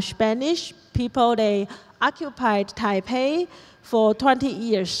Spanish people. They occupied Taipei for 20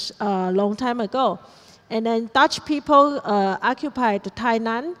 years, a long time ago. And then Dutch people occupied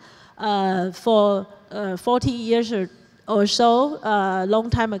Tainan for 40 years or so, a long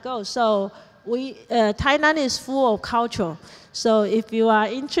time ago. So Tainan is full of culture. So if you are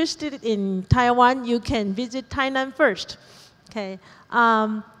interested in Taiwan, you can visit Tainan first. Okay.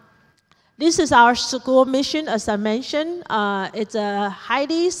 This is our school mission, as I mentioned. It's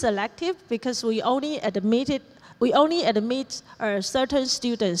highly selective because we only admit certain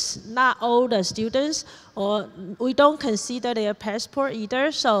students, not all the students, or we don't consider their passport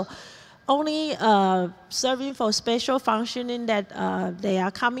either. So only serving for special functioning that they are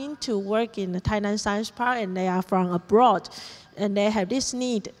coming to work in the Tainan Science Park and they are from abroad, and they have this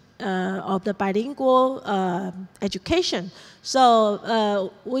need of the bilingual education. So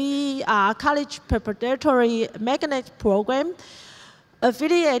we are college preparatory magnet program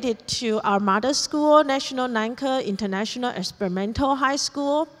affiliated to our mother school, National Nanka International Experimental High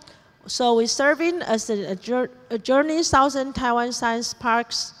School. So we're serving as a journey Southern Taiwan Science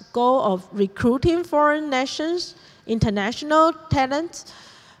Park's goal of recruiting foreign nations, international talent,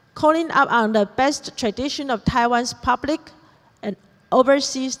 calling up on the best tradition of Taiwan's public and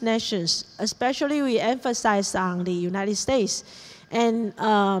overseas nations. Especially we emphasize on the United States. And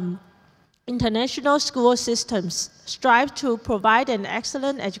international school systems strive to provide an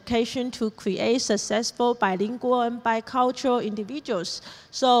excellent education to create successful bilingual and bicultural individuals.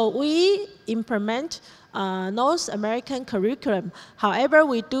 So we implement North American curriculum. However,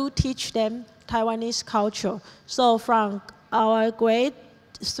 we do teach them Taiwanese culture. So from our grade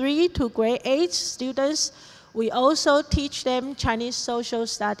 3 to grade 8 students, we also teach them Chinese social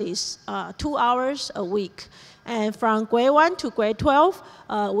studies 2 hours a week. And from grade 1 to grade 12,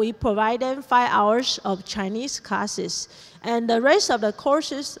 we provide them 5 hours of Chinese classes. And the rest of the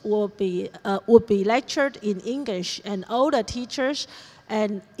courses will be lectured in English. And all the teachers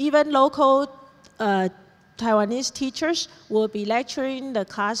and even local Taiwanese teachers will be lecturing the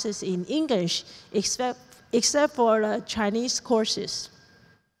classes in English, except for the Chinese courses.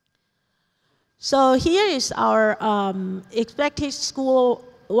 So here is our expected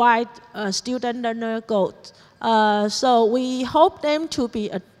school-wide student learner goal. So we hope them to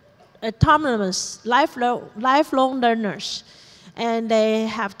be autonomous, lifelong learners. And they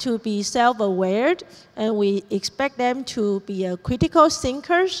have to be self-aware, and we expect them to be critical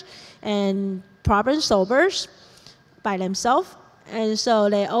thinkers and problem solvers by themselves. And so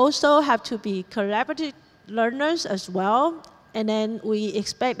they also have to be collaborative learners as well. And then we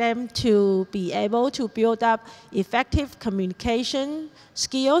expect them to be able to build up effective communication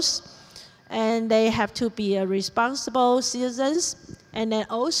skills. And they have to be responsible citizens. And then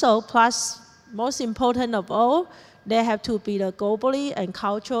also, plus, most important of all, they have to be globally and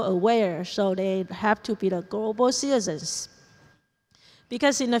culturally aware. So they have to be the global citizens.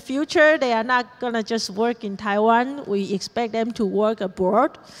 Because in the future, they are not going to just work in Taiwan. We expect them to work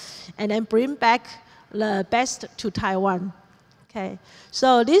abroad and then bring back the best to Taiwan. Okay,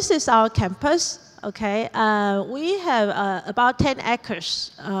 so this is our campus. Okay, we have about 10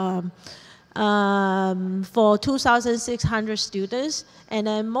 acres for 2,600 students, and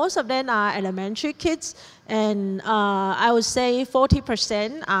then most of them are elementary kids, and I would say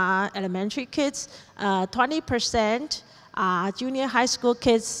 40% are elementary kids, 20% are junior high school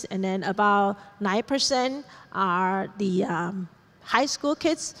kids, and then about 9% are the high school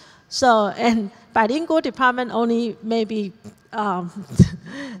kids. So, and bilingual department only maybe less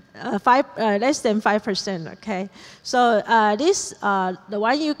than 5%, okay? So this, the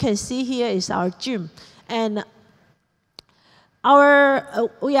one you can see here is our gym. And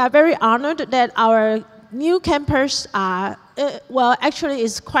we are very honored that our new campus are, well, actually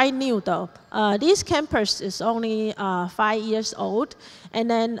it's quite new though. This campus is only 5 years old. And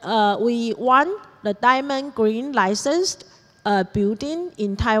then we won the Diamond Green licensed building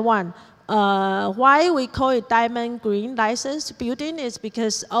in Taiwan. Why we call it Diamond Green licensed building is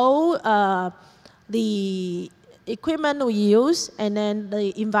because all the equipment we use and then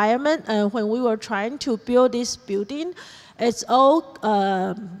the environment, when we were trying to build this building, it's all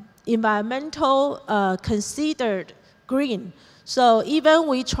environmental considered green. So even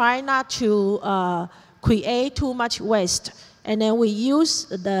we try not to create too much waste, and then we use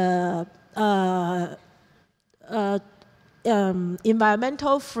the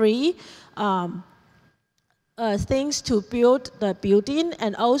environmental free things to build the building,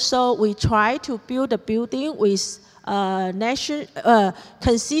 and also we try to build the building with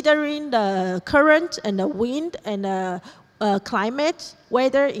considering the current and the wind and the climate,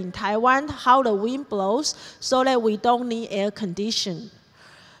 weather in Taiwan, how the wind blows, so that we don't need air conditioning.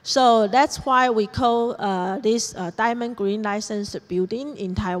 So that's why we call this Diamond Green licensed building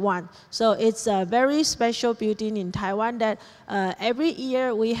in Taiwan. So it's a very special building in Taiwan that every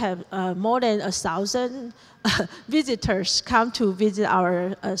year we have more than 1,000 visitors come to visit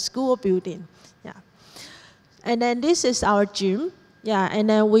our school building. Yeah. And then this is our gym. Yeah, and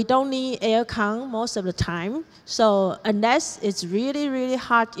then we don't need air con most of the time. So unless it's really, really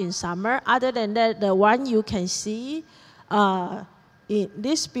hot in summer, other than that, the one you can see in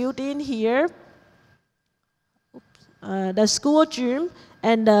this building here, the school gym,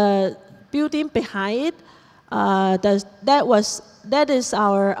 and the building behind it, that is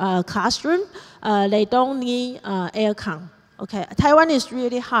our classroom. They don't need air con. Okay, Taiwan is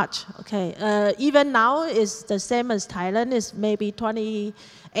really hot. Okay, even now it's the same as Thailand. It's maybe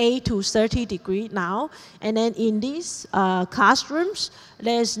 28 to 30 degrees now. And then in these classrooms,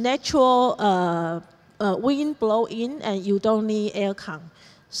 there's natural wind blow in, and you don't need air con.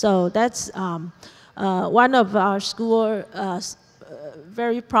 So that's one of our school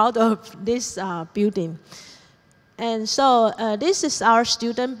very proud of this building. And so this is our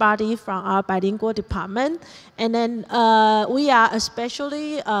student body from our bilingual department. And then we are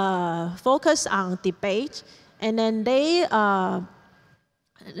especially focused on debate. And then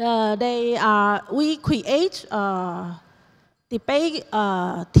we create a debate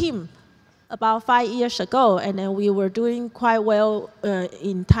team about 5 years ago, and then we were doing quite well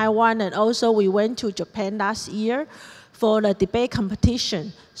in Taiwan, and also we went to Japan last year for the debate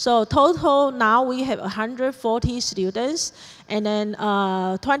competition. So total now we have 140 students, and then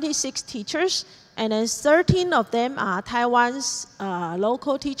 26 teachers, and then 13 of them are Taiwan's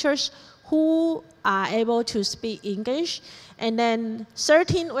local teachers who are able to speak English, and then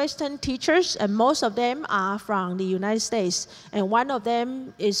 13 Western teachers, and most of them are from the United States, and one of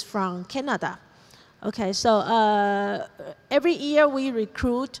them is from Canada. Okay, so every year we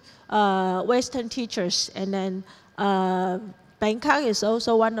recruit Western teachers, and then Bangkok is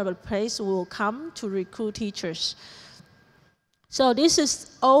also one of the places we will come to recruit teachers. So this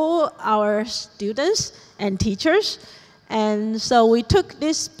is all our students and teachers. And so we took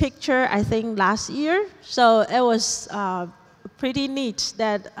this picture, I think, last year. So it was pretty neat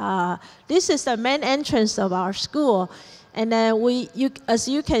that this is the main entrance of our school. And then as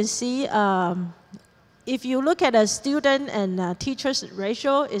you can see, if you look at the student and teachers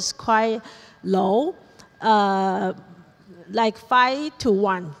ratio, it's quite low, like 5 to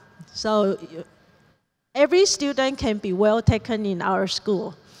 1. So every student can be well taken in our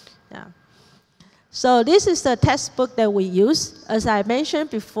school. Yeah. So this is the textbook that we use. As I mentioned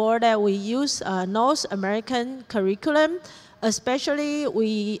before, that we use North American curriculum, especially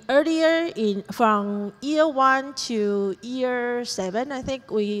from year 1 to year 7, I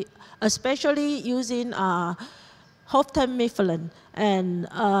think we especially using Houghton Mifflin, and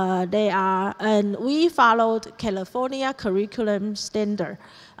and we followed California curriculum standard.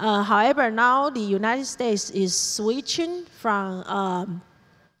 However, now the United States is switching from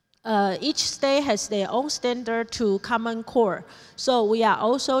each state has their own standard to Common Core. So we are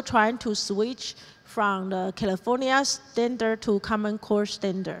also trying to switch from the California standard to Common Core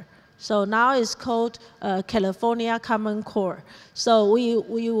standard. So now it's called California Common Core. So we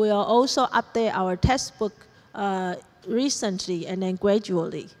will also update our textbook recently and then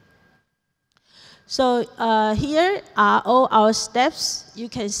gradually. So here are all our steps. You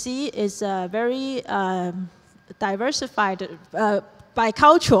can see it's very diversified,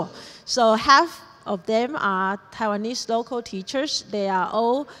 bicultural. So half of them are Taiwanese local teachers. They are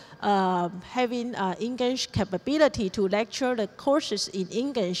all having English capability to lecture the courses in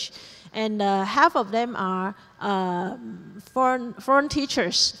English. And half of them are foreign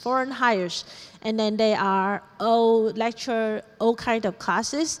teachers, foreign hires. And then they are all lecture all kinds of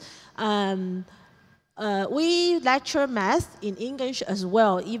classes. We lecture math in English as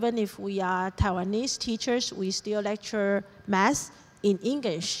well. Even if we are Taiwanese teachers, we still lecture math in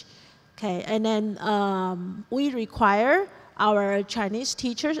English. Okay, and then we require our Chinese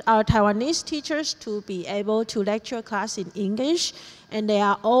teachers, our Taiwanese teachers to be able to lecture class in English, and they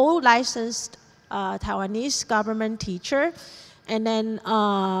are all licensed Taiwanese government teacher. And then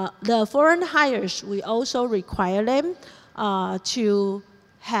the foreign hires, we also require them to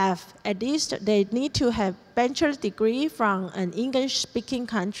have at least, they need to have bachelor's degree from an English-speaking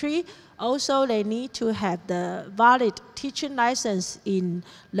country. Also, they need to have the valid teaching license in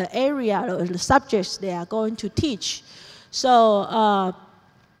the area or the subjects they are going to teach. So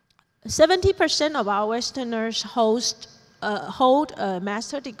 70% of our Westerners hold a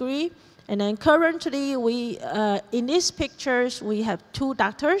master's degree. And then currently, in these pictures, we have 2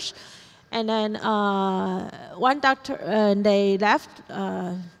 doctors. And then one doctor, they left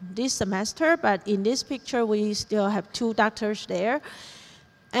this semester, but in this picture, we still have 2 doctors there.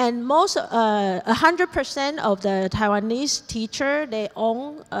 And 100% of the Taiwanese teacher, they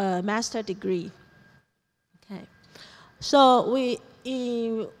own a master's degree. Okay. So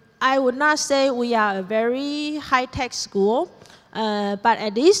I would not say we are a very high-tech school, but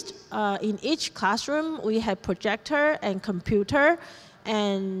at least in each classroom, we have projector and computer.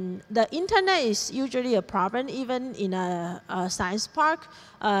 And the internet is usually a problem, even in a science park.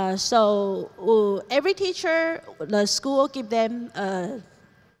 So every teacher, the school give them a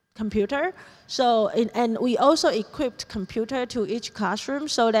computer. So, and we also equipped computer to each classroom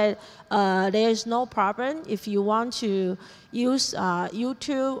so that there is no problem if you want to use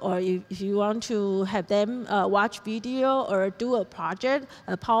YouTube, or if you want to have them watch video or do a project,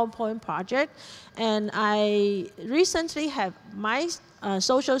 a PowerPoint project. And I recently have my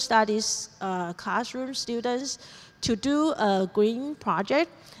social studies classroom students to do a green project,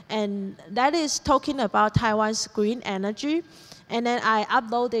 and that is talking about Taiwan's green energy. and then I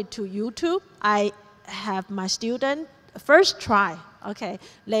upload it to YouTube. I have my student first try, okay?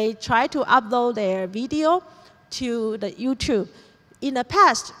 They try to upload their video to the YouTube. In the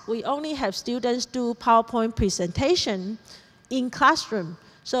past, we only have students do PowerPoint presentation in classroom.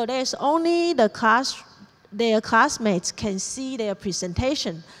 So there's only their classmates can see their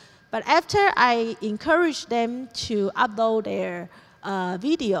presentation. But after I encourage them to upload their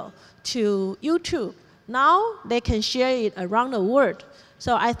video to YouTube, now they can share it around the world.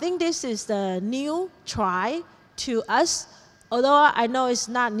 So I think this is the new try to us, although I know it's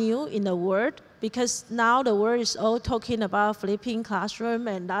not new in the world, because now the world is all talking about flipping classroom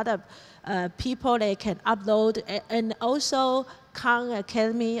and a lot of people they can upload, and also Khan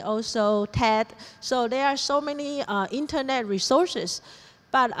Academy, also TED. So there are so many internet resources,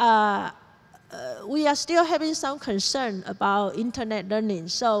 but we are still having some concern about internet learning.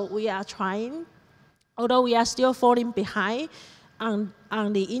 So we are trying, although we are still falling behind on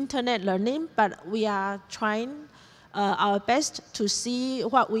the internet learning, but we are trying our best to see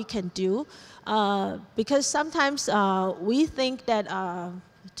what we can do. Because sometimes we think that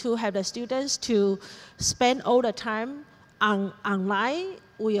to have the students to spend all the time online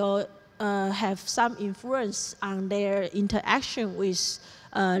will have some influence on their interaction with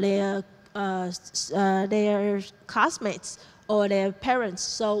their classmates or their parents.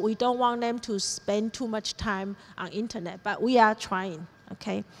 So we don't want them to spend too much time on internet, but we are trying,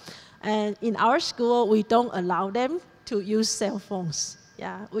 okay? And in our school, we don't allow them to use cell phones.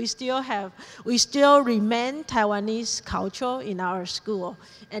 Yeah, we still remain Taiwanese culture in our school,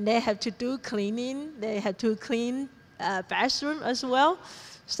 and they have to do cleaning. They have to clean bathroom as well.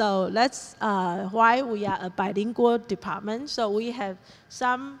 So that's why we are a bilingual department. So we have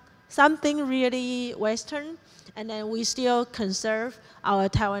something really Western, and then we still conserve our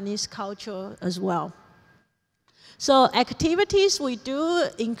Taiwanese culture as well. So activities we do,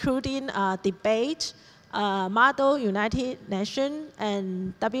 including debate, Model United Nations,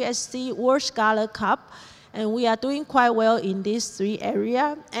 and WSC World Scholar Cup, and we are doing quite well in these three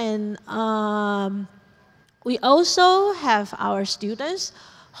areas. And we also have our students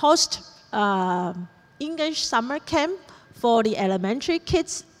host English summer camp for the elementary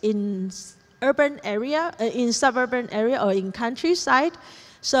kids in urban area, in suburban area, or in countryside.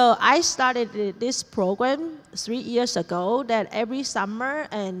 So I started this program 3 years ago, that every summer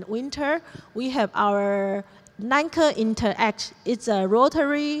and winter we have our NNKIEH Interact. It's a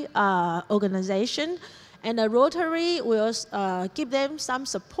Rotary organization, and the Rotary will give them some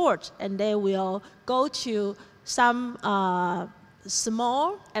support, and they will go to some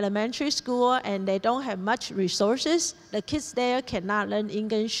small elementary school, and they don't have much resources. The kids there cannot learn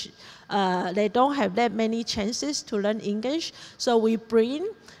English. They don't have that many chances to learn English. So we bring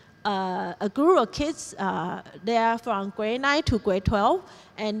a group of kids, they are from grade 9 to grade 12,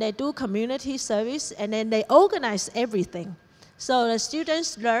 and they do community service, and then they organize everything. So the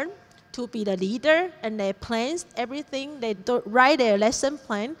students learn to be the leader, and they plan everything. They write their lesson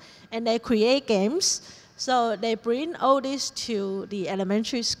plan, and they create games. So they bring all this to the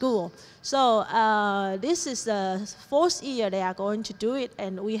elementary school. So this is the 4th year they are going to do it,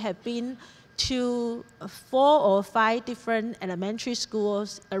 and we have been to 4 or 5 different elementary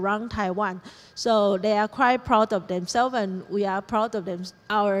schools around Taiwan. So they are quite proud of themselves, and we are proud of them,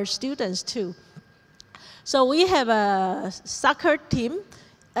 our students too. So we have a soccer team.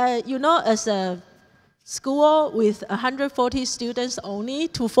 You know, as a school with 140 students only,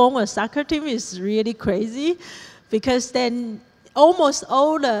 to form a soccer team is really crazy, because then almost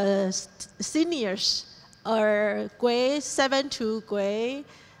all the seniors are grade 7 to grade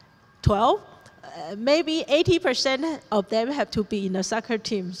 12. Maybe 80% of them have to be in a soccer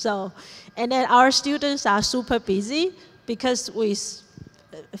team. So, and then our students are super busy, because with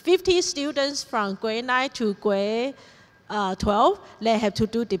 50 students from grade 9 to grade 12, they have to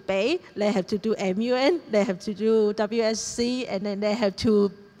do debate, they have to do MUN, they have to do WSC, and then they have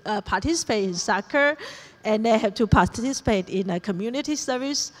to participate in soccer, and they have to participate in a community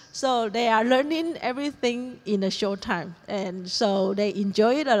service. So they are learning everything in a short time. And so they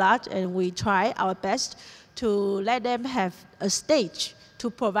enjoy it a lot, and we try our best to let them have a stage, to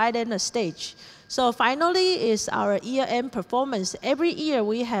provide them a stage. So finally is our year-end performance. Every year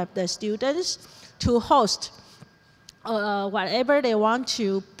we have the students to host whatever they want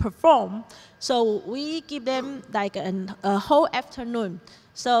to perform. So we give them like a whole afternoon.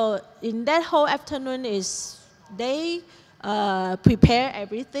 So in that whole afternoon is they prepare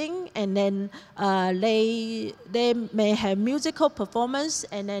everything, and then they may have musical performance,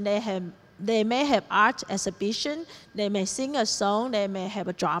 and then they have they may have art exhibition, they may sing a song, they may have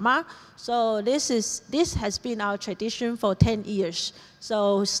a drama. So this has been our tradition for 10 years.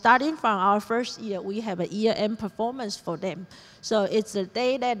 So starting from our first year, we have a year-end performance for them. So it's the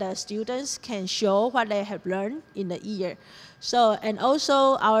day that the students can show what they have learned in the year. So, and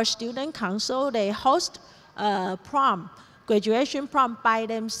also our student council, they host prom, graduation prom by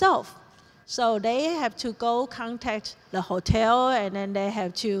themselves. So they have to go contact the hotel, and then they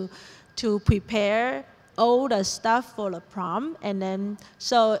have to prepare all the stuff for the prom. And then,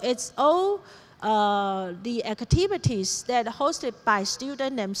 so it's all the activities that are hosted by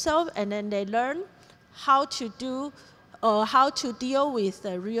students themselves, and then they learn how to do or how to deal with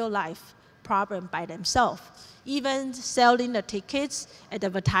the real life problem by themselves. Even selling the tickets,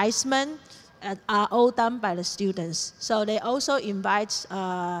 advertisement are all done by the students. So they also invite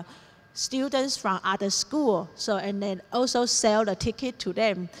students from other schools, so, and then also sell the ticket to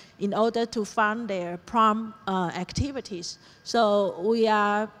them in order to fund their prom activities. So we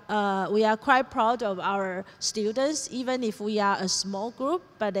are quite proud of our students, even if we are a small group,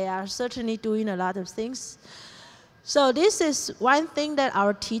 but they are certainly doing a lot of things. So this is one thing that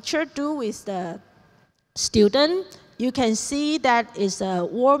our teacher do with the student. You can see that is a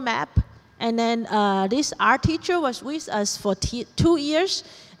world map, and then this art teacher was with us for 2 years,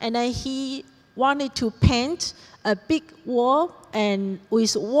 and then he wanted to paint a big wall and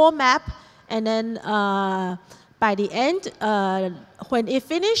with wall map, and then by the end, when it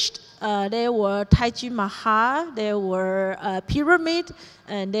finished, there were Taj Mahal, there were pyramid,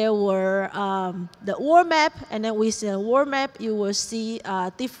 and there were the wall map, and then with the wall map, you will see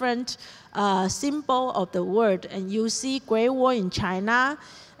different symbol of the world, and you see Great Wall in China,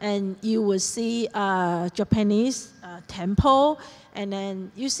 and you will see Japanese temple, and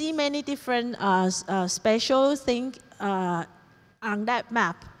then you see many different special things on that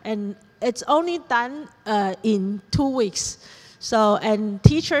map, and it's only done in 2 weeks. So, and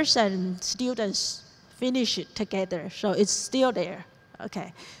teachers and students finish it together, so it's still there.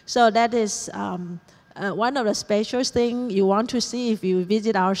 Okay, so that is one of the special things you want to see if you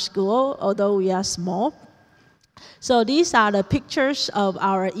visit our school, although we are small. So these are the pictures of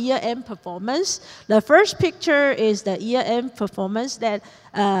our year-end performance. The first picture is the year-end performance that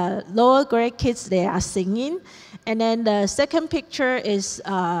lower grade kids, they are singing. And then the second picture is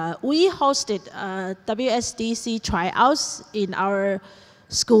we hosted WSDC tryouts in our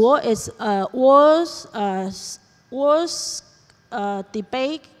school. It's World's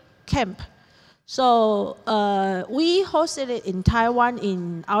Debate Camp. So we hosted it in Taiwan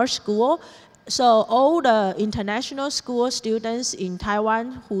in our school. So all the international school students in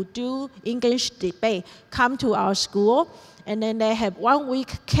Taiwan who do English debate come to our school, and then they have 1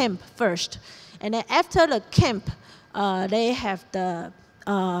 week camp first. And then after the camp, they have the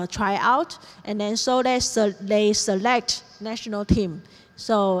tryout, and then so they select national team.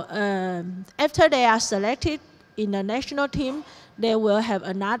 So after they are selected in the national team, they will have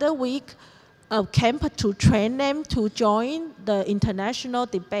another week of camp to train them to join the international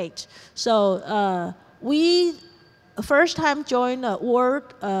debate. So we first time joined a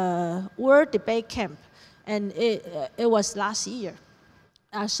world debate camp, and it was last year.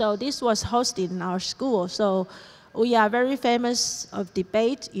 So this was hosted in our school. So we are very famous of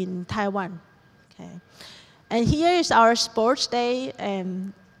debate in Taiwan. Okay, and here is our sports day,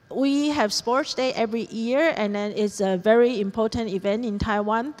 and we have sports day every year, and then it's a very important event in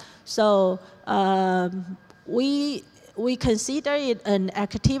Taiwan. So we consider it an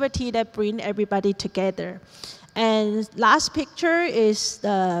activity that brings everybody together. And last picture is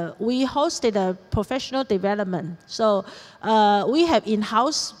we hosted a professional development. So we have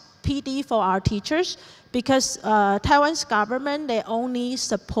in-house PD for our teachers, because Taiwan's government, they only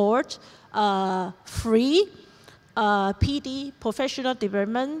support free PD, professional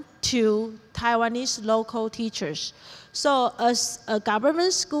development, to Taiwanese local teachers. So as a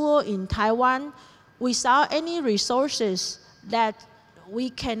government school in Taiwan, without any resources, that we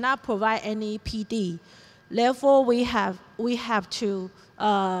cannot provide any PD. Therefore, we have to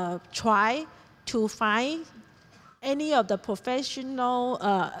try to find any of the professional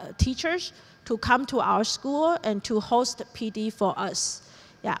teachers to come to our school and to host PD for us.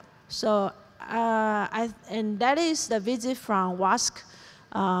 Yeah. So and that is the visit from WASC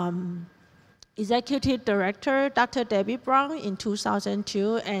Executive Director, Dr. Debbie Brown, in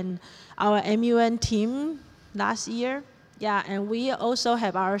 2002, and our MUN team last year. Yeah, and we also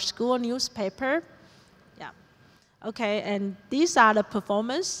have our school newspaper. Yeah. Okay, and these are the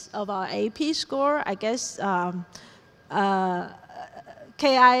performance of our AP score. I guess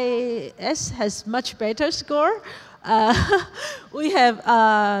KIS has much better score. we have,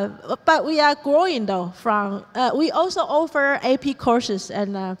 but we are growing though. We also offer AP courses,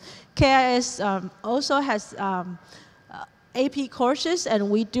 and KIS also has AP courses, and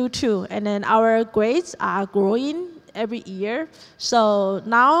we do too. And then our grades are growing every year. So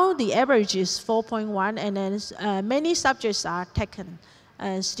now the average is 4.1, and then many subjects are taken.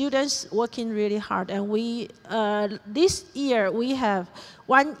 Students working really hard, and we this year we have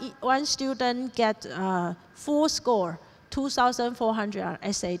one student get full score, 2,400 on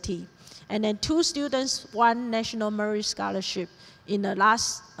SAT, and then 2 students won National Merit Scholarship in the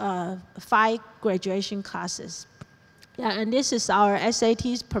last 5 graduation classes. Yeah, and this is our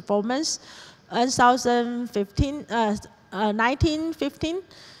SAT performance, 2015, 1915.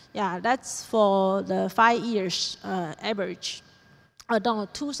 Yeah, that's for the 5 years average. No,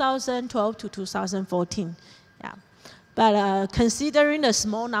 2012 to 2014. Yeah, but considering the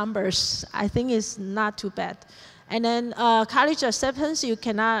small numbers, I think it's not too bad. And then college acceptance, you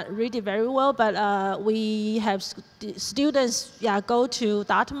cannot read it very well, but we have students go to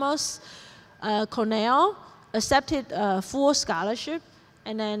Dartmouth, Cornell, accepted full scholarship,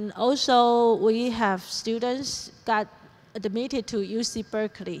 and then also we have students got admitted to UC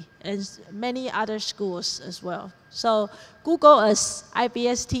Berkeley and many other schools as well. So Google us,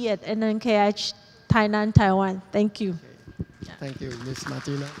 IBST at NNKIEH, Tainan, Taiwan. Thank you. Thank you, Ms.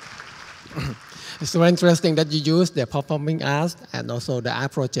 Martina. It's very interesting that you use the performing arts and also the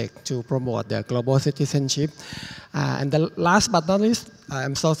art project to promote the global citizenship. And the last but not least,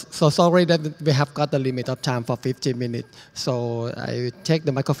 I'm so sorry that we have got the limit of time for 15 minutes. So I take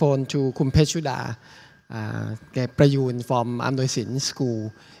the microphone to Kun Petchuda Kesprayura from Amnuay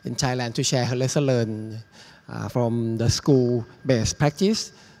School in Thailand to share her lesson learned from the school-based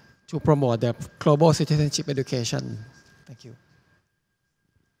practice to promote the global citizenship education. Thank you.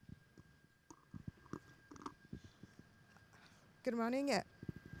 Good morning.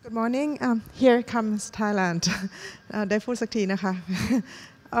 Good morning. Here comes Thailand. ได้พูดสักทีนะคะ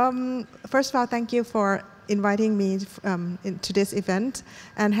First of all, thank you for inviting me to this event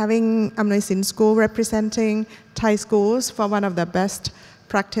and having Amnuay School representing Thai schools for one of the best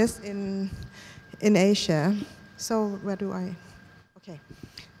practice in Asia. So where do I? Okay.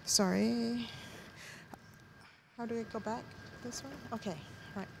 Sorry. How do I go back? This one? Okay.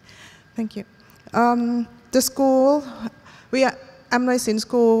 Right. Thank you. The school. Amnuay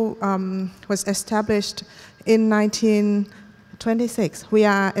School was established in 1926. We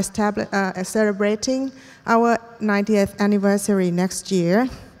are celebrating our 90th anniversary next year.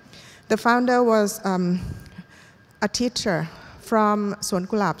 The founder was a teacher from Suan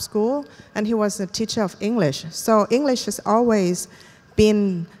Kulap School, and he was a teacher of English. So English has always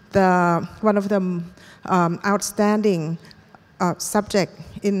been one of the outstanding subject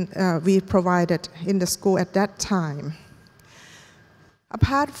we provided in the school at that time.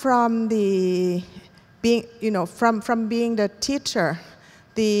 Apart from being the teacher,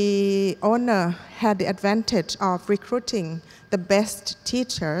 the owner had the advantage of recruiting the best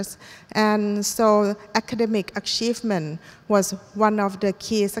teachers, and so academic achievement was one of the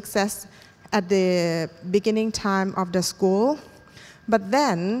key success at the beginning time of the school. But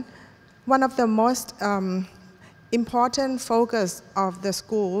then, one of the most important focus of the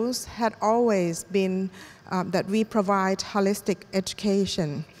schools had always been that we provide holistic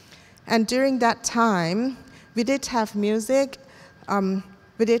education. And during that time, we did have music,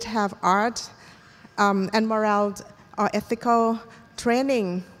 we did have art, and moral or ethical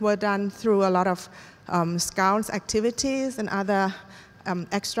training were done through a lot of scouts activities and other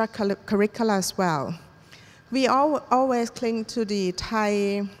extracurricular as well. We always cling to the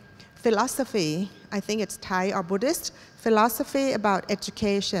Thai philosophy, I think it's Thai or Buddhist philosophy about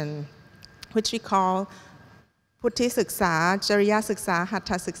education, which we call Puthi Siksa, Jariya Siksa,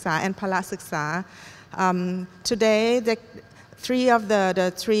 Hatha Siksa, and Phala Siksa. Today, the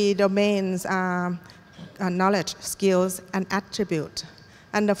three domains are knowledge, skills, and attribute.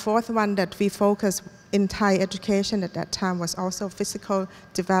 And the fourth one that we focus in Thai education at that time was also physical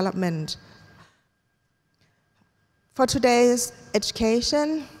development. For today's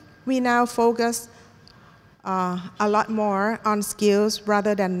education, we now focus a lot more on skills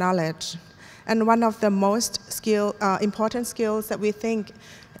rather than knowledge. And one of the most important skills that we think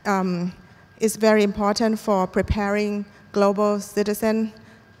is very important for preparing global citizens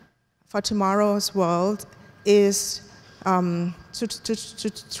for tomorrow's world is to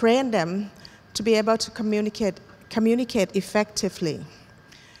train them to be able to communicate effectively.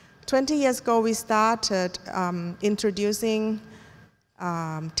 20 years ago, we started introducing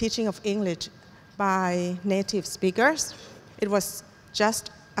teaching of English by native speakers. It was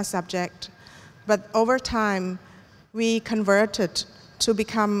just a subject. But over time, we converted to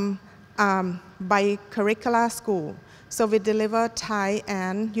become bi-curricular school. So we deliver Thai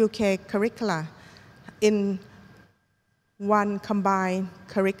and UK curricula in one combined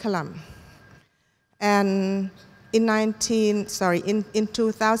curriculum. And in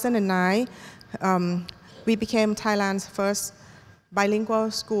 2009, we became Thailand's first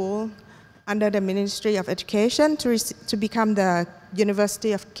bilingual school under the Ministry of Education to become the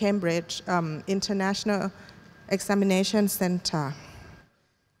University of Cambridge International Examination Center.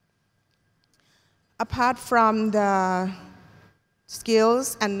 Apart from the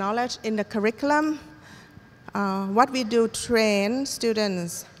skills and knowledge in the curriculum, what we do train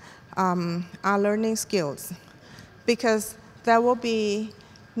students are learning skills, because there will be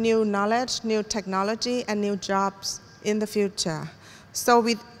new knowledge, new technology, and new jobs in the future. So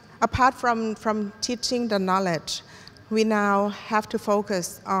apart from teaching the knowledge, we now have to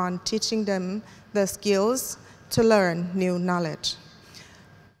focus on teaching them the skills to learn new knowledge.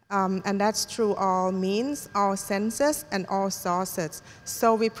 And that's through all means, all senses, and all sources.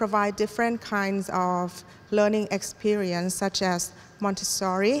 So we provide different kinds of learning experience, such as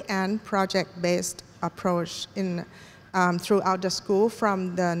Montessori and project-based approach throughout the school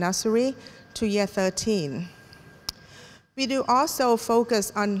from the nursery to year 13. We do also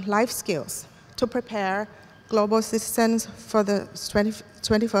focus on life skills to prepare global citizens for the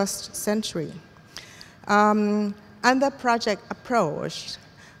 21st century. Under project approach,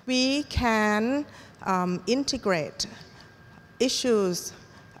 we can integrate issues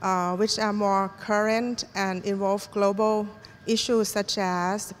which are more current and involve global issues such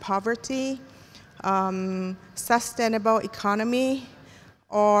as poverty, sustainable economy,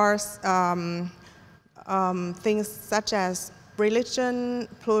 or things such as religion,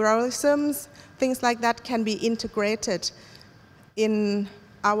 pluralism, things like that can be integrated in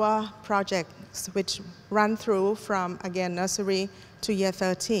our projects, which run through from, again, nursery to year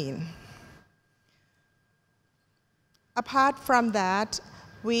 13. Apart from that,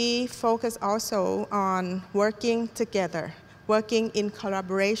 we focus also on working together, working in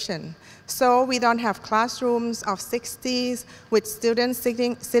collaboration. So we don't have classrooms of 60s with students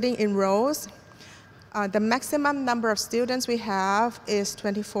sitting in rows. The maximum number of students we have is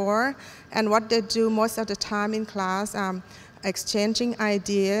 24, and what they do most of the time in class, exchanging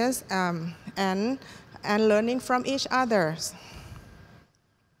ideas and learning from each other.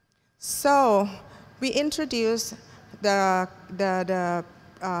 So we introduce what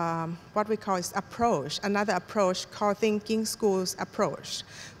we call is approach, another approach called thinking schools approach,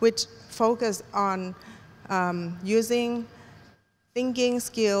 which focus on using thinking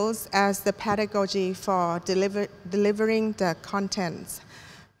skills as the pedagogy for delivering the contents.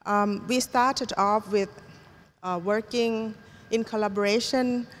 We started off with working in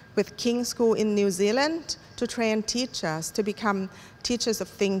collaboration with King's School in New Zealand to train teachers to become teachers of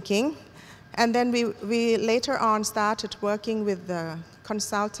thinking. And then we later on started working with the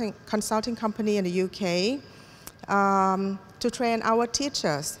consulting company in the UK to train our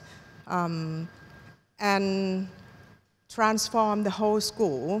teachers and transform the whole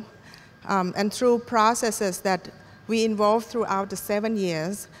school. And through processes that we involved throughout the 7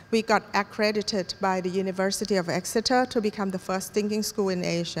 years, we got accredited by the University of Exeter to become the first thinking school in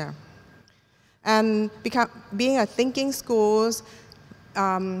Asia. And being a thinking school,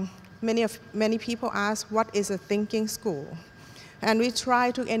 many people ask, what is a thinking school? And we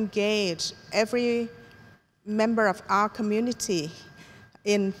try to engage every member of our community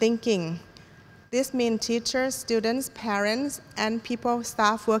in thinking. This means teachers, students, parents, and people,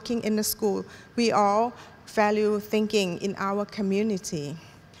 staff working in the school. We all value thinking in our community.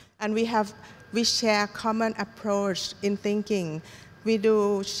 And we share common approach in thinking. We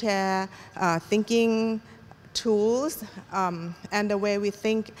do share thinking tools, and the way we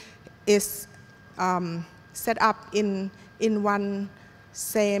think is set up in one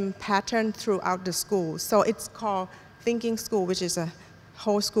same pattern throughout the school. So it's called thinking school, which is a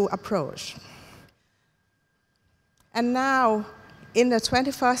whole school approach. And now, in the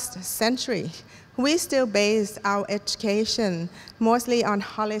 21st century, we still base our education mostly on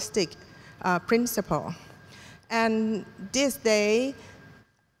holistic principle. And this day,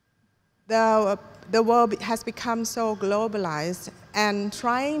 the world has become so globalized, and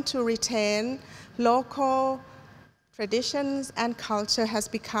trying to retain local traditions and culture has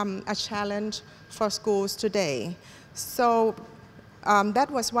become a challenge for schools today. So that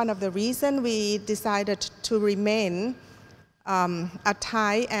was one of the reasons we decided to remain a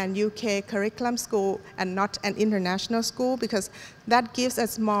Thai and UK curriculum school and not an international school, because that gives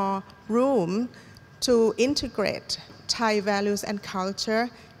us more room to integrate Thai values and culture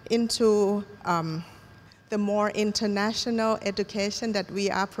into the more international education that we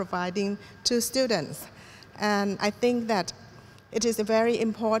are providing to students. And I think that it is very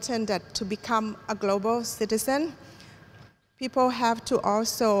important that to become a global citizen, people have to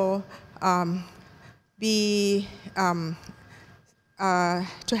also to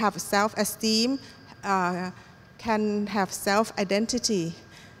have self-esteem, can have self-identity,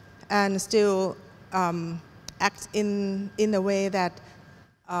 and still act in a way that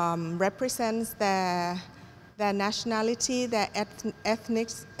represents their nationality, their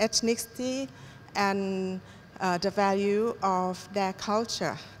ethnicity, and the value of their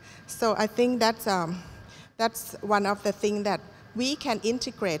culture. So I think that's one of the things that we can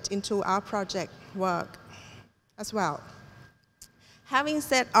integrate into our project work as well. Having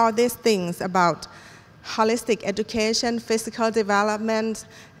said all these things about holistic education, physical development,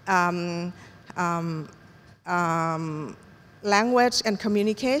 language and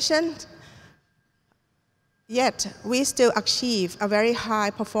communication, yet we still achieve a very high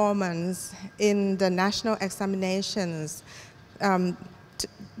performance in the national examinations.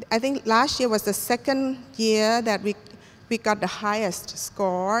 I think last year was the second year that we got the highest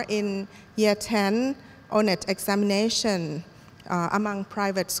score in year 10 O-NET examination among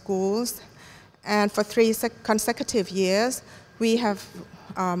private schools. And for 3 consecutive years, we have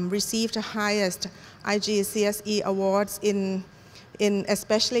received the highest IGCSE awards in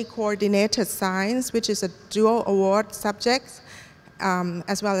especially coordinated science, which is a dual award subject,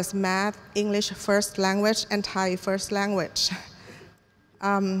 as well as math, English first language, and Thai first language.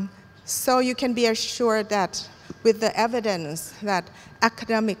 So you can be assured that with the evidence that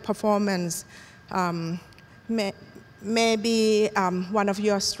academic performance may be one of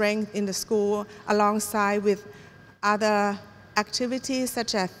your strengths in the school, alongside with other activities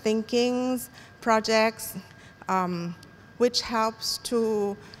such as thinkings, projects, which helps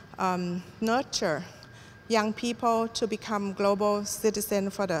to nurture young people to become global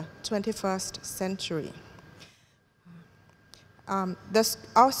citizens for the 21st century.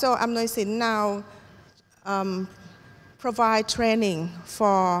 Also, Amnuay Sin now provide training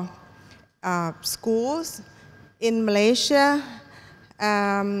for schools in Malaysia.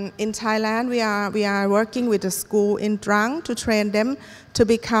 In Thailand, we are working with a school in Drang to train them to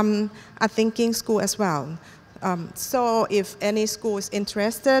become a thinking school as well. So if any school is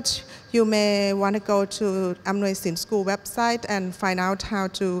interested, you may want to go to Amnuay Sin School website and find out how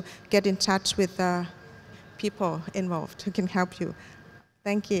to get in touch with the people involved who can help you.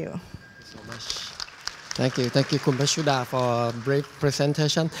 Thank you. So much. Thank you, Khun Petchuda, for a brief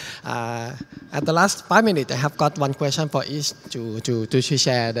presentation. At the last 5 minutes, I have got one question for each to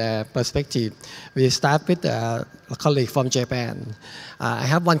share the perspective. We start with a colleague from Japan. I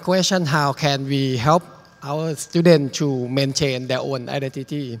have one question: how can we help our students to maintain their own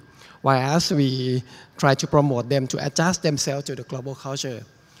identity, whereas we try to promote them to adjust themselves to the global culture?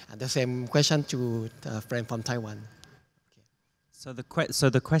 And the same question to a friend from Taiwan. Okay. So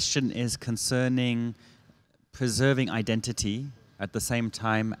the question is concerning preserving identity at the same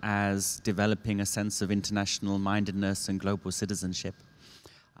time as developing a sense of international mindedness and global citizenship.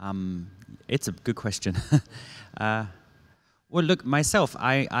 It's a good question. Well, look, myself,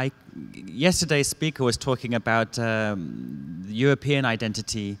 yesterday's speaker was talking about European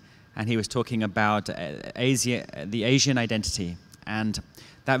identity, and he was talking about the Asian identity. And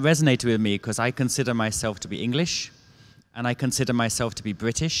that resonated with me because I consider myself to be English, and I consider myself to be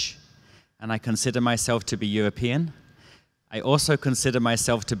British, and I consider myself to be European. I also consider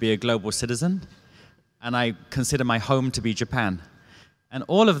myself to be a global citizen, and I consider my home to be Japan. And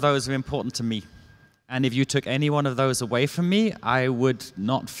all of those are important to me. And if you took any one of those away from me, I would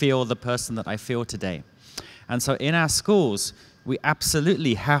not feel the person that I feel today. And so in our schools, we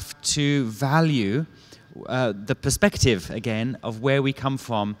absolutely have to value the perspective, again, of where we come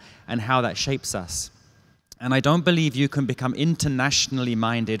from and how that shapes us. And I don't believe you can become internationally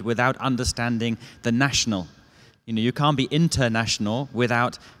minded without understanding the national. You know, you can't be international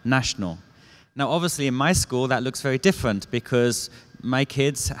without national. Now, obviously, in my school, that looks very different because my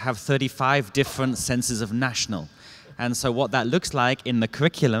kids have 35 different senses of national. And so what that looks like in the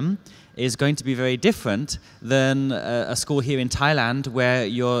curriculum is going to be very different than a school here in Thailand where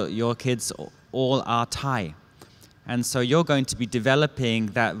your kids all are Thai. And so you're going to be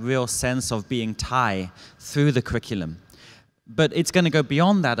developing that real sense of being Thai through the curriculum. But it's going to go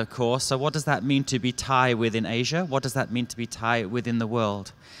beyond that, of course. So what does that mean to be Thai within Asia? What does that mean to be Thai within the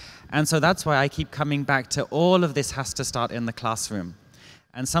world? And so that's why I keep coming back to all of this has to start in the classroom.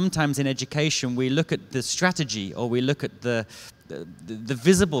 And sometimes in education, we look at the strategy or we look at the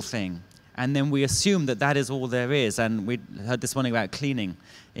visible thing. And then we assume that that is all there is. And we heard this morning about cleaning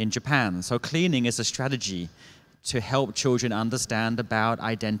in Japan. So cleaning is a strategy to help children understand about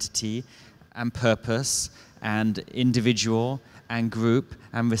identity and purpose and individual and group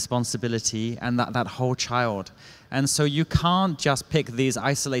and responsibility and that whole child. And so you can't just pick these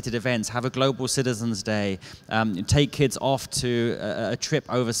isolated events, have a Global Citizens Day, take kids off to a trip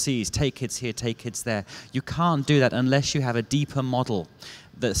overseas, take kids here, take kids there. You can't do that unless you have a deeper model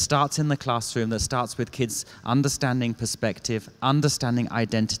that starts in the classroom, that starts with kids understanding perspective, understanding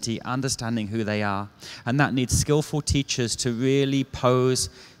identity, understanding who they are. And that needs skillful teachers to really pose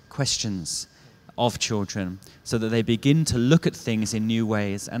questions of children so that they begin to look at things in new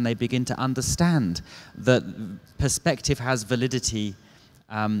ways and they begin to understand that perspective has validity,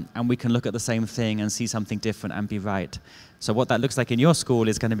 and we can look at the same thing and see something different and be right. So what that looks like in your school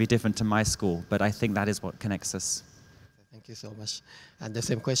is going to be different to my school, but I think that is what connects us. Thank you so much. And the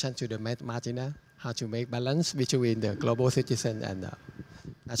same question to the Martina, how to make balance between the global citizen and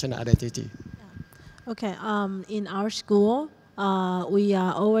national identity. Okay, in our school, we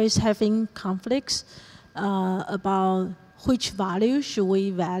are always having conflicts about which value should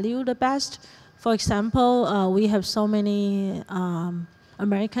we value the best. For example, we have so many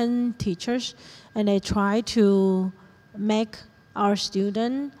American teachers, and they try to make our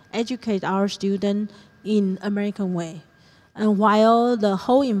student, educate our student in American way. And while the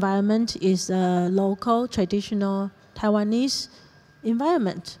whole environment is a local, traditional Taiwanese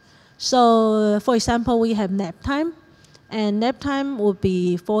environment. So, for example, we have nap time, and nap time would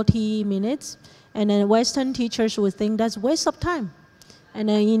be 40 minutes, and then Western teachers would think that's a waste of time. And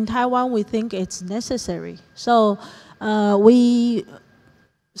then in Taiwan, we think it's necessary. So,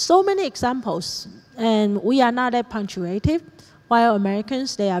 so many examples, and we are not that punctuative, while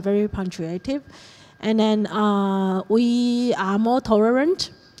Americans, they are very punctuative. And then we are more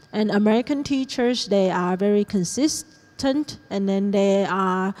tolerant, and American teachers, they are very consistent, and then they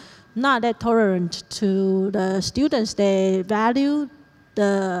are not that tolerant to the students. They value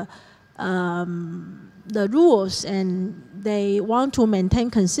the rules, and they want to maintain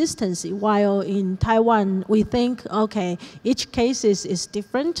consistency, while in Taiwan, we think, okay, each case is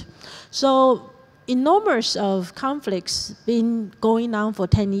different. So enormous of conflicts been going on for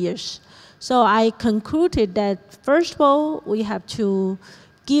 10 years. So I concluded that, first of all, we have to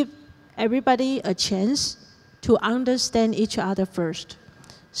give everybody a chance to understand each other first.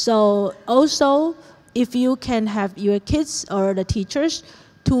 So also, if you can have your kids or the teachers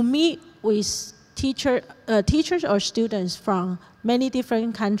to meet with teachers or students from many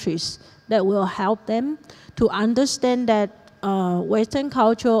different countries, that will help them to understand that Western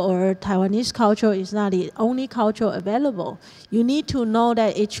culture or Taiwanese culture is not the only culture available. You need to know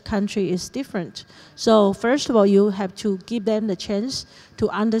that each country is different. So first of all, you have to give them the chance to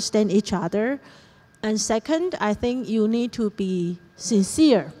understand each other. And second, I think you need to be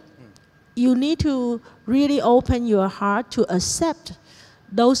sincere. You need to really open your heart to accept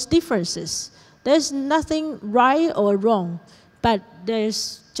those differences. There's nothing right or wrong, but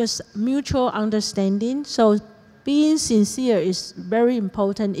there's just mutual understanding. So being sincere is very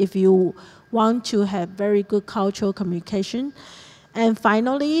important if you want to have very good cultural communication. And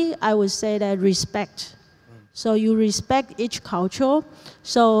finally, I would say that respect. So you respect each culture.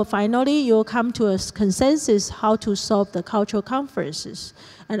 So finally, you'll come to a consensus how to solve the cultural conferences.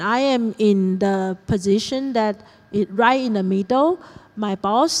 And I am in the position that right in the middle. My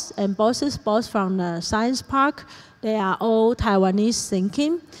boss and boss's boss from the science park, they are all Taiwanese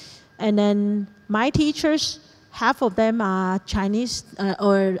thinking. And then my teachers, half of them are Chinese,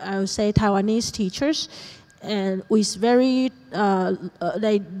 or I would say Taiwanese teachers, and with very,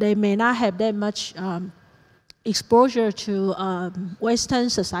 they may not have that much exposure to Western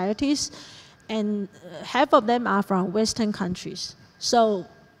societies, and half of them are from Western countries. So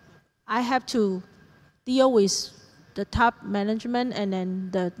I have to deal with the top management and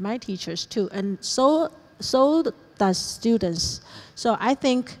then my teachers too, and so does students. So I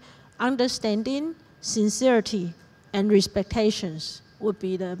think understanding, sincerity, and respectations would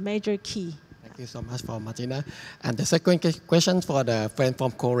be the major key. Thank you so much for Martina. And the second question for the friend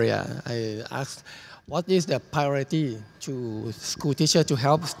from Korea, I asked, what is the priority to school teachers to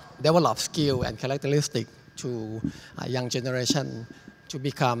help develop skill and characteristic to a young generation to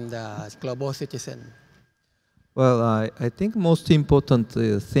become the global citizen? Well, I think most important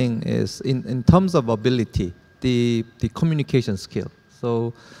thing is in terms of ability, the communication skill.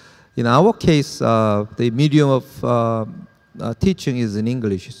 So in our case, the medium of teaching is in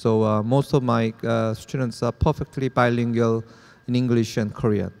English. So most of my students are perfectly bilingual in English and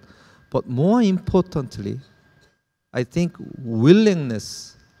Korean. But more importantly, I think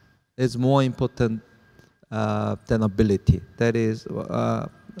willingness is more important than ability. That is,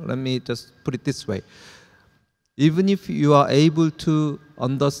 let me just put it this way. Even if you are able to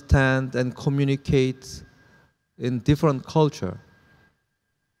understand and communicate in different culture,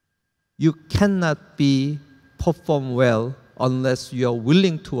 you cannot perform well unless you are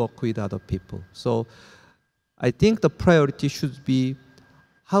willing to work with other people. So I think the priority should be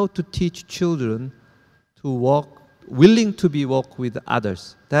how to teach children to willing to work with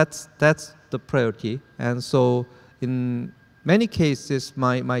others. That's the priority. And so in many cases,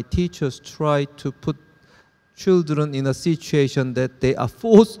 my teachers try to put children in a situation that they are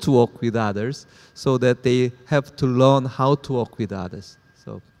forced to work with others, so that they have to learn how to work with others.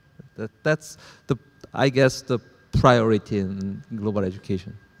 So that's I guess the priority in global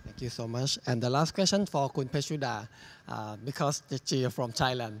education. Thank you so much. And the last question for Kun Petchuda, because you're from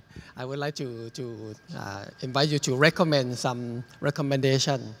Thailand, I would like to invite you to recommend some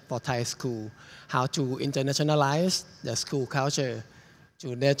recommendation for Thai school, how to internationalize the school culture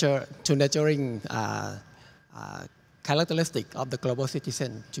to nurturing characteristic of the global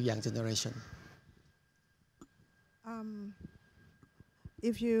citizen to young generation.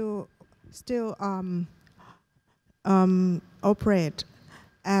 If you still operate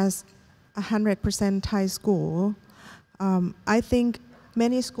as 100% Thai school, I think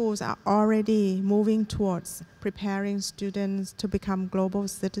many schools are already moving towards preparing students to become global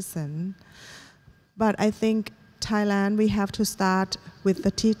citizens. But I think Thailand, we have to start with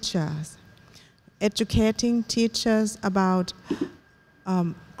the teachers. Educating teachers about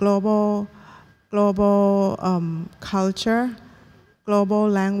global culture, global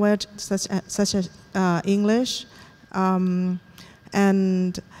language such as English, and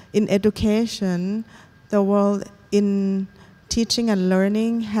in education, the world in teaching and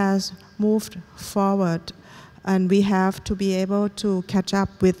learning has moved forward, and we have to be able to catch up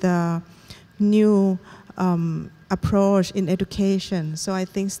with the new approach in education. So I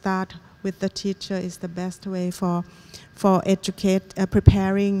think start with the teacher is the best way for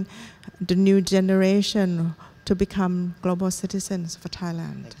preparing the new generation to become global citizens for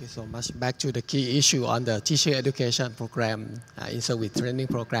Thailand. Thank you so much. Back to the key issue on the teacher education program, in-service training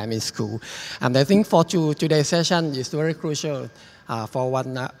program in school. And I think for today's session is very crucial. For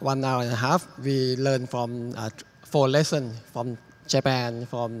one hour and a half, we learned from 4 lessons from Japan,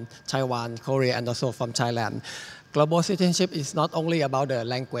 from Taiwan, Korea, and also from Thailand. Global citizenship is not only about the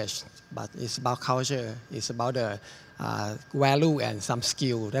language, but it's about culture. It's about the value and some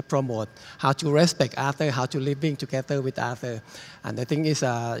skill that promote how to respect others, how to living together with others. And I think it's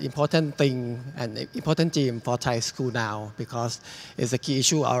an important thing and important theme for Thai school now, because it's a key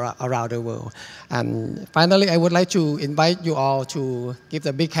issue around the world. And finally, I would like to invite you all to give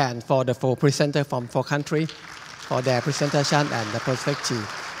a big hand for the 4 presenters from 4 countries for their presentation and the perspective.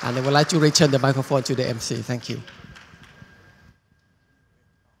 And I would like to return the microphone to the MC. Thank you.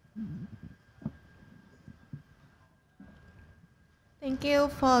 Thank you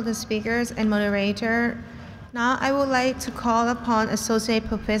for the speakers and moderator. Now I would like to call upon Associate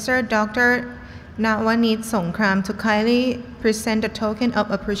Professor Dr. Nawanit Songkram to kindly present a token of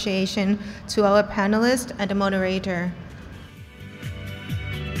appreciation to our panelists and the moderator.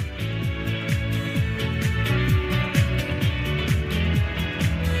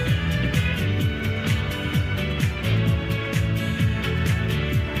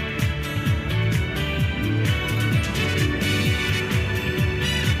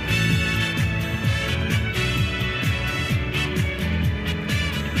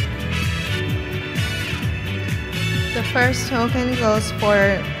 The first token goes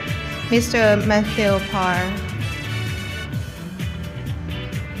for Mr. Matthew Parr.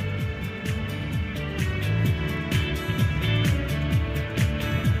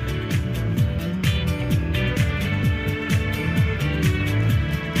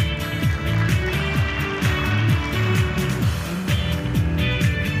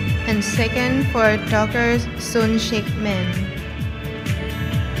 And second for Dr. SunShik Min.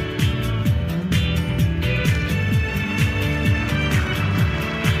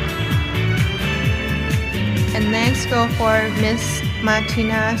 And next go for Miss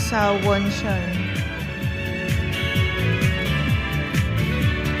Martina Cho Wen Chen.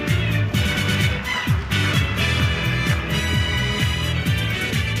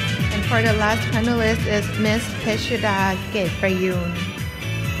 And for the last panelist is Miss Petchuda Kesprayura.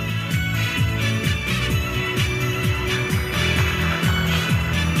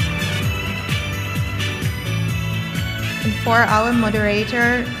 And for our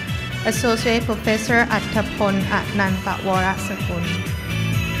moderator, Associate Professor Athapol Anunthavorasakul.